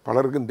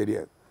 பலருக்கும்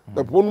தெரியாது.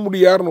 இந்த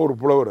பொன்முடியார்னு ஒரு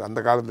புலவர் அந்த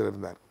காலத்தில்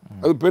இருந்தார்.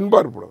 அது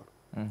பெண்பார் புலவர்,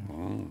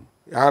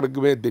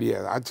 யாருக்குமே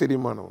தெரியாது,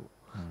 ஆச்சரியமானவன்.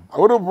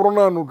 அவரும்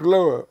புறநானூற்றில்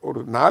ஒரு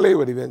 4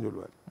 வரி தான்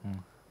சொல்லுவார்.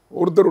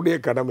 ஒருத்தருடைய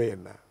கடமை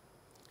என்ன,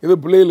 இது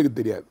பிள்ளைகளுக்கு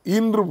தெரியாது.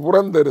 இன்று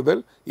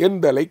புறந்தறுதல்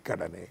எந்தலை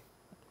கடனே,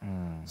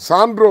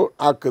 சான்றோர்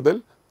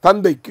ஆக்குதல்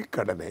தந்தைக்கு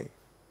கடனே,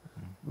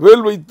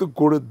 வேல் வைத்து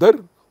கொடுத்தர்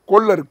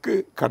கொல்லருக்கு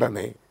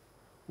கடனே,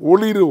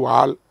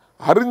 ஒளிருவாள்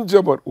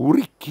அறிஞ்சவர்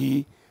உருக்கி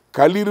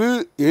களிறு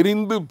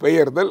எரிந்து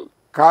பெயர்தல்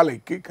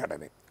காலைக்கு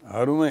கடனே.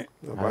 அருமை.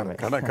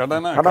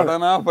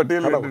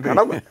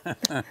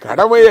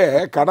 கடமையை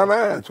கடனா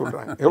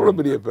சொல்றாங்க. எவ்வளவு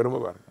பெரிய பெருமை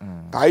பாருங்க.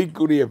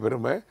 தாய்க்குரிய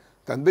பெருமை,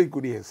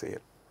 தந்தைக்குரிய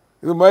செயல்.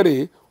 இது மாதிரி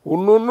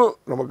ஒன்னொன்னும்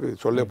நமக்கு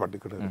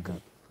சொல்லப்பட்டுக்கிட்டு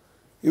இருக்காது.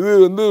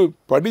 இது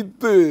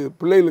படித்து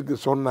பிள்ளைகளுக்கு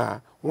சொன்னா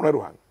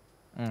உணர்வாங்க.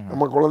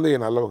 நம்ம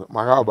குழந்தைங்க நல்லவங்க.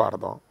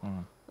 மகாபாரதம்,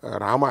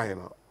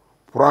 ராமாயணம்,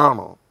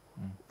 புராணம்,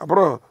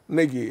 அப்புறம்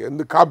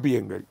இன்னைக்கு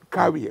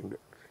காவியங்கள்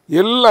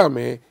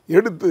எல்லாமே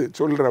எடுத்து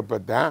சொல்கிறப்ப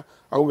தான்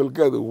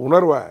அவங்களுக்கு அது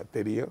உணர்வாக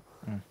தெரியும்.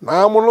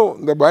 நாமளும்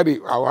இந்த மாதிரி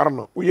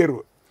வரணும்,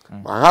 உயர்வு.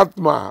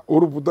 மகாத்மா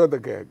ஒரு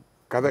புத்தகத்தை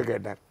கதை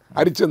கேட்டார்,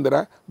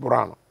 ஹரிச்சந்திரா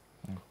புராணம்.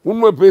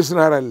 உண்மை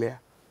பேசினாரா இல்லையா?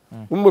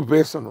 உண்மை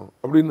பேசணும்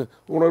அப்படின்னு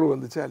உணர்வு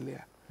வந்துச்சா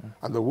இல்லையா?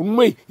 அந்த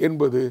உண்மை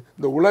என்பது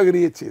இந்த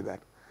உலகறிய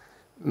செய்தார்.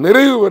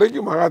 நிறைவு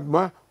வரைக்கும்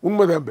மகாத்மா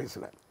உண்மைதான்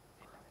பேசினார்.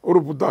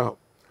 ஒரு புத்தகம்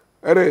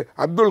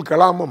அப்துல்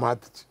கலாமை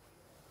மாத்துச்சு.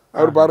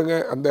 அவர் பாருங்க,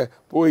 அந்த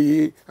போய்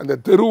அந்த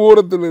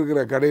தெருவோரத்தில்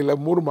இருக்கிற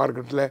கடையில் மூர்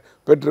மார்க்கெட்டில்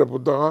பெற்ற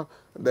புத்தகம்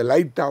இந்த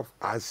லைட் ஆஃப்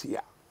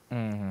ஆசியா.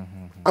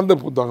 அந்த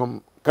புத்தகம்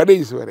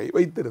கடைசி வரை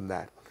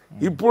வைத்திருந்தார்.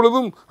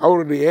 இப்பொழுதும்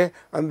அவருடைய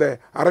அந்த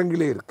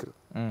அரங்கிலே இருக்குது,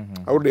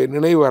 அவருடைய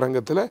நினைவு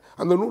அரங்கத்தில்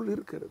அந்த நூல்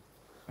இருக்கிறது.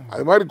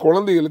 அது மாதிரி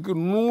குழந்தைகளுக்கு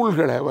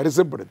நூல்களை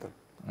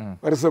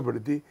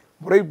வரிசைப்படுத்தி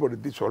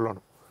முறைப்படுத்தி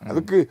சொல்லணும்.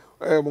 அதுக்கு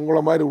உங்களை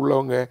மாதிரி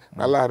உள்ளவங்க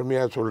நல்லா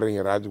அருமையாக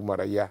சொல்கிறீங்க,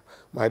 ராஜ்குமார் ஐயா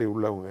மாதிரி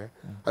உள்ளவங்க.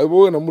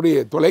 அதுபோக நம்முடைய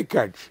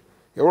தொலைக்காட்சி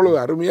எவ்வளோ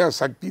அருமையாக,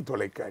 சக்தி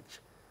தொலைக்காட்சி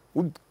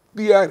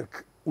உத்தியாக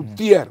இருக்குது,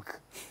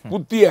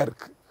 புத்தியாக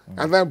இருக்குது.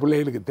 அதுதான்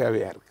பிள்ளைகளுக்கு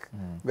தேவையாக இருக்குது.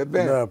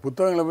 இந்த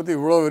புத்தகங்களை பற்றி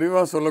இவ்வளோ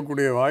விரிவாக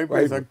சொல்லக்கூடிய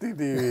வாய்ப்பை சக்தி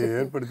டிவி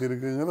ஏற்படுத்தி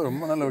இருக்குங்கிறது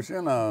ரொம்ப நல்ல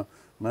விஷயம். நான்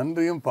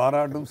நன்றியும்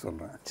பாராட்டும்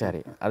சொல்கிறேன்.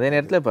 சரி, அதே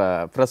நேரத்தில் இப்போ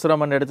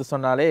பிரசுரம்னு எடுத்து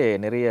சொன்னாலே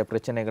நிறைய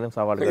பிரச்சனைகளும்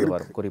சவால்கள்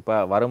வரும்.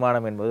 குறிப்பாக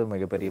வருமானம் என்பது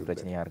மிகப்பெரிய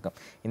பிரச்சனையாக இருக்கும்.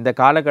 இந்த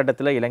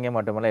காலகட்டத்தில் இலங்கை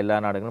மட்டுமல்ல எல்லா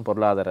நாடுகளும்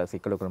பொருளாதார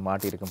சிக்கலுக்குள்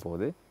மாட்டியிருக்கும்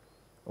போது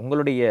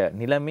உங்களுடைய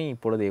நிலைமை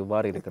இப்பொழுது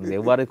எவ்வாறு இருக்கிறது,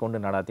 எவ்வாறு கொண்டு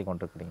நடாத்தி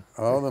கொண்டிருக்கிறீங்க?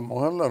 அதாவது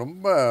முதல்ல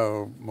ரொம்ப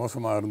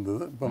மோசமாக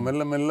இருந்தது. இப்போ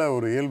மெல்ல மெல்ல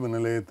ஒரு இயல்பு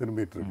நிலையை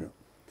திரும்பிட்டு இருக்கு.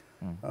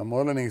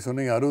 முதல்ல நீங்கள்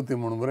சொன்னீங்க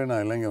 63 முறை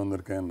நான் இலங்கை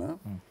வந்திருக்கேன்னு.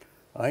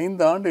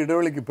 5 ஆண்டு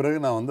இடைவெளிக்கு பிறகு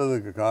நான்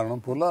வந்ததுக்கு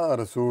காரணம்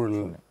பொருளாதார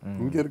சூழல்,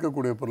 இங்கே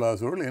இருக்கக்கூடிய பொருளாதார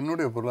சூழல்,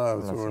 என்னுடைய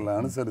பொருளாதார சூழலை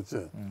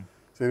அனுசரித்து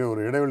சரி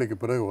ஒரு இடைவெளிக்கு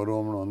பிறகு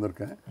வருவோம்னு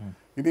வந்திருக்கேன்.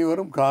 இனி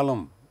வரும்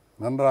காலம்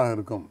நன்றாக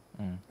இருக்கும்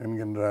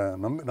என்கின்ற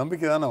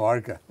நம்பிக்கை தானே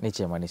வாழ்க்கை.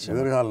 நிச்சயமா நிச்சயம்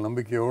எதிர்கால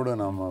நம்பிக்கையோடு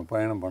நாம்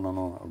பயணம்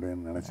பண்ணணும்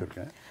அப்படின்னு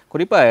நினச்சிருக்கேன்.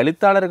 குறிப்பாக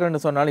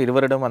எழுத்தாளர்கள்னு சொன்னாலும்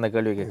இருவரிடம் அந்த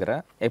கேள்வி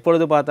கேட்குறேன்.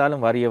 எப்பொழுது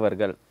பார்த்தாலும்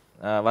வறியவர்கள்,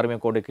 வறுமை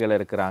கோடுக்கையில்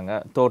இருக்கிறாங்க,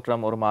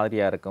 தோற்றம் ஒரு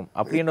மாதிரியாக இருக்கும்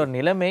அப்படின்ற ஒரு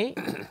நிலைமை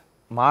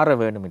மாற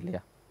வேண்டும்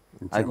இல்லையா?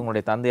 அதுக்கு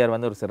உங்களுடைய தந்தையார்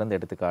வந்து ஒரு சிறந்த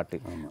எடுத்துக்காட்டு.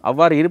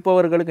 அவ்வாறு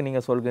இருப்பவர்களுக்கு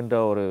நீங்கள் சொல்கின்ற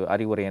ஒரு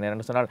அறிவுரை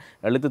என்னென்னு சொன்னால்,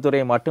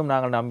 எழுத்துத்துறையை மட்டும்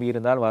நாங்கள் நம்பி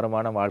இருந்தால்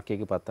வருமானம்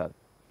வாழ்க்கைக்கு பத்தாது,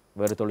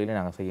 வேறு தொழிலை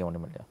நாங்கள் செய்ய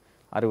வேண்டும் இல்லையா?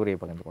 அறிவுரையை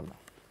பகிர்ந்து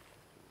கொள்ளலாம்.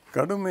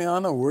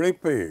 கடுமையான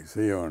உழைப்பை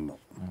செய்ய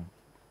வேண்டும்.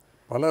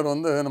 பலர்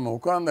வந்து நம்ம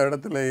உட்கார்ந்த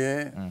இடத்துலையே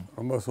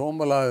ரொம்ப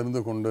சோம்பலாக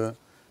இருந்து கொண்டு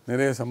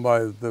நிறைய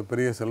சம்பாதித்து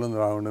பெரிய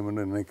செல்வந்தராக வேண்டும்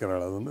என்று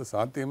நினைக்கிறாள். அது வந்து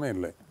சாத்தியமே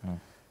இல்லை.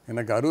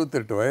 எனக்கு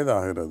 68 வயது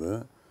ஆகிறது.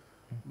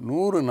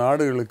 100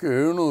 நாடுகளுக்கு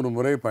 700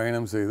 முறை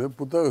பயணம் செய்து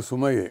புத்தக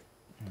சுமையை,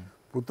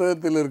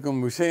 புத்தகத்தில்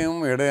இருக்கும் விஷயம்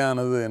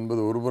எடையானது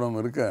என்பது ஒருபுறம்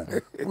இருக்க,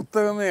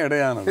 புத்தகமே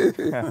எடையானது.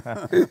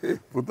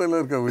 புத்தகத்தில்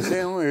இருக்க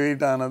விஷயமும்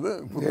வெயிட்டானது,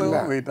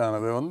 புத்தகமும்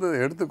வெயிட்டானது வந்து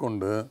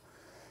எடுத்துக்கொண்டு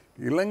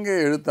இலங்கை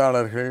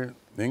எழுத்தாளர்கள்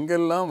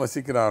எங்கெல்லாம்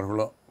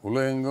வசிக்கிறார்களோ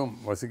உலகெங்கும்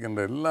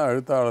வசிக்கின்ற எல்லா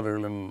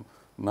எழுத்தாளர்களின்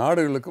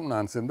நாடுகளுக்கும்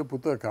நான் சென்று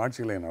புத்தக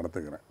காட்சிகளை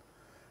நடத்துகிறேன்.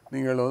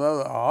 நீங்கள்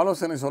அதாவது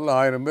ஆலோசனை சொல்ல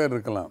 1000 பேர்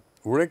இருக்கலாம்.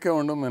 உழைக்க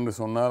வேண்டும் என்று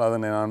சொன்னால்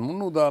அதனை நான்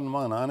முன்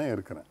உதாரணமாக நானே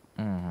இருக்கிறேன்.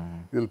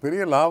 இதில்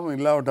பெரிய லாபம்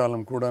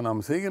இல்லாவிட்டாலும் கூட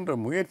நாம் செய்கின்ற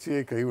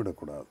முயற்சியை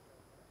கைவிடக்கூடாது.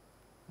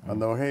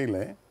 அந்த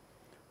வகையில்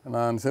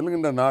நான்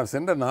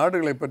சென்ற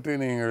நாடுகளை பற்றி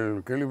நீங்கள்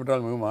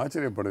கேள்விப்பட்டால் மிகவும்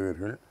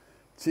ஆச்சரியப்படுவீர்கள்.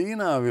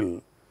 சீனாவில்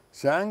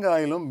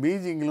ஷாங்காயிலும்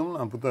பீஜிங்கிலும்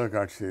நான் புத்தக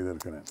காட்சி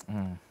செய்திருக்கிறேன்.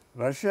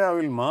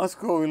 ரஷ்யாவில்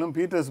மாஸ்கோவிலும்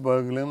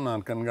பீட்டர்ஸ்பர்கிலும்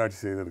நான் கண்காட்சி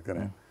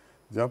செய்திருக்கிறேன்.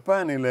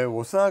 ஜப்பானில்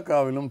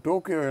ஒசாகாவிலும்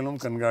டோக்கியோவிலும்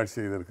கண்காட்சி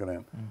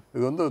செய்திருக்கிறேன்.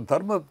 இது வந்து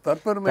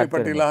தற்பெருமை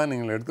பட்டியலாக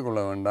நீங்கள்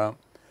எடுத்துக்கொள்ள வேண்டாம்.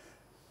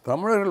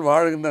 தமிழர்கள்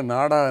வாழ்கின்ற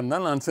நாடாக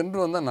இருந்தால் நான் சென்று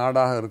வந்த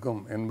நாடாக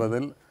இருக்கும்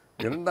என்பதில்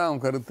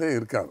இரண்டாம் கருத்தே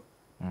இருக்காது.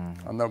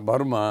 அந்த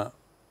பர்மா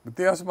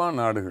வித்தியாசமான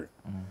நாடுகள்.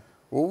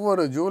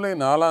 ஒவ்வொரு ஜூலை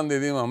 4ஆம்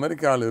தேதியும்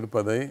அமெரிக்காவில்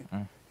இருப்பதை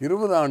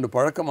 20 ஆண்டு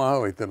பழக்கமாக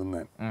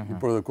வைத்திருந்தேன்.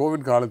 இப்பொழுது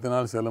கோவிட்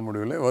காலத்தினால் செல்ல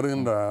முடியவில்லை.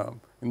 வருகின்ற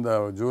இந்த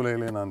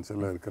ஜூலையிலே நான்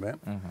செல்ல இருக்கிறேன்.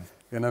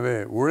 எனவே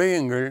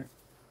உழையுங்கள்,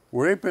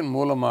 உழைப்பின்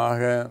மூலமாக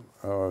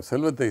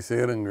செல்வத்தை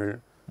சேருங்கள்,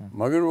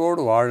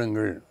 மகிழ்வோடு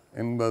வாழுங்கள்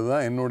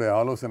என்பதுதான் என்னுடைய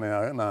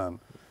ஆலோசனையாக நான்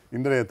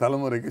இன்றைய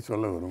தலைமுறைக்கு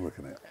சொல்ல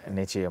விரும்புகிறேன்.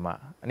 நிச்சயமா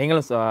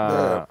நீங்களும்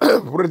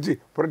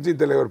புரட்சி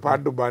தலைவர்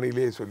பாட்டு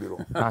பாணியிலேயே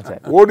சொல்லிடுவோம்.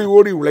 ஓடி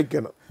ஓடி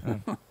உழைக்கணும்,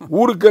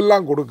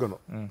 ஊருக்கெல்லாம்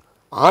கொடுக்கணும்,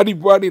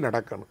 ஆடிப்பாடி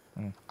நடக்கணும்,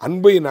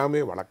 அன்பை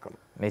நாமே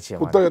வளர்க்கணும்,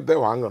 புத்தகத்தை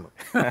வாங்கணும்,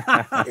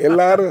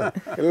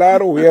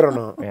 எல்லாரும்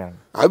உயரணும்.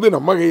 அது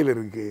நம்ம கையில்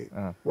இருக்கு.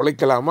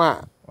 உழைக்கலாமா,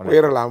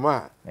 உயரலாமா?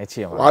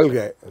 வாழ்க.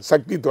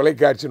 சக்தி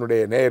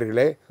தொலைக்காட்சியினுடைய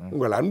நேயர்களே,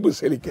 உங்கள் அன்பு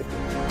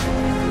செழிக்கட்டும்.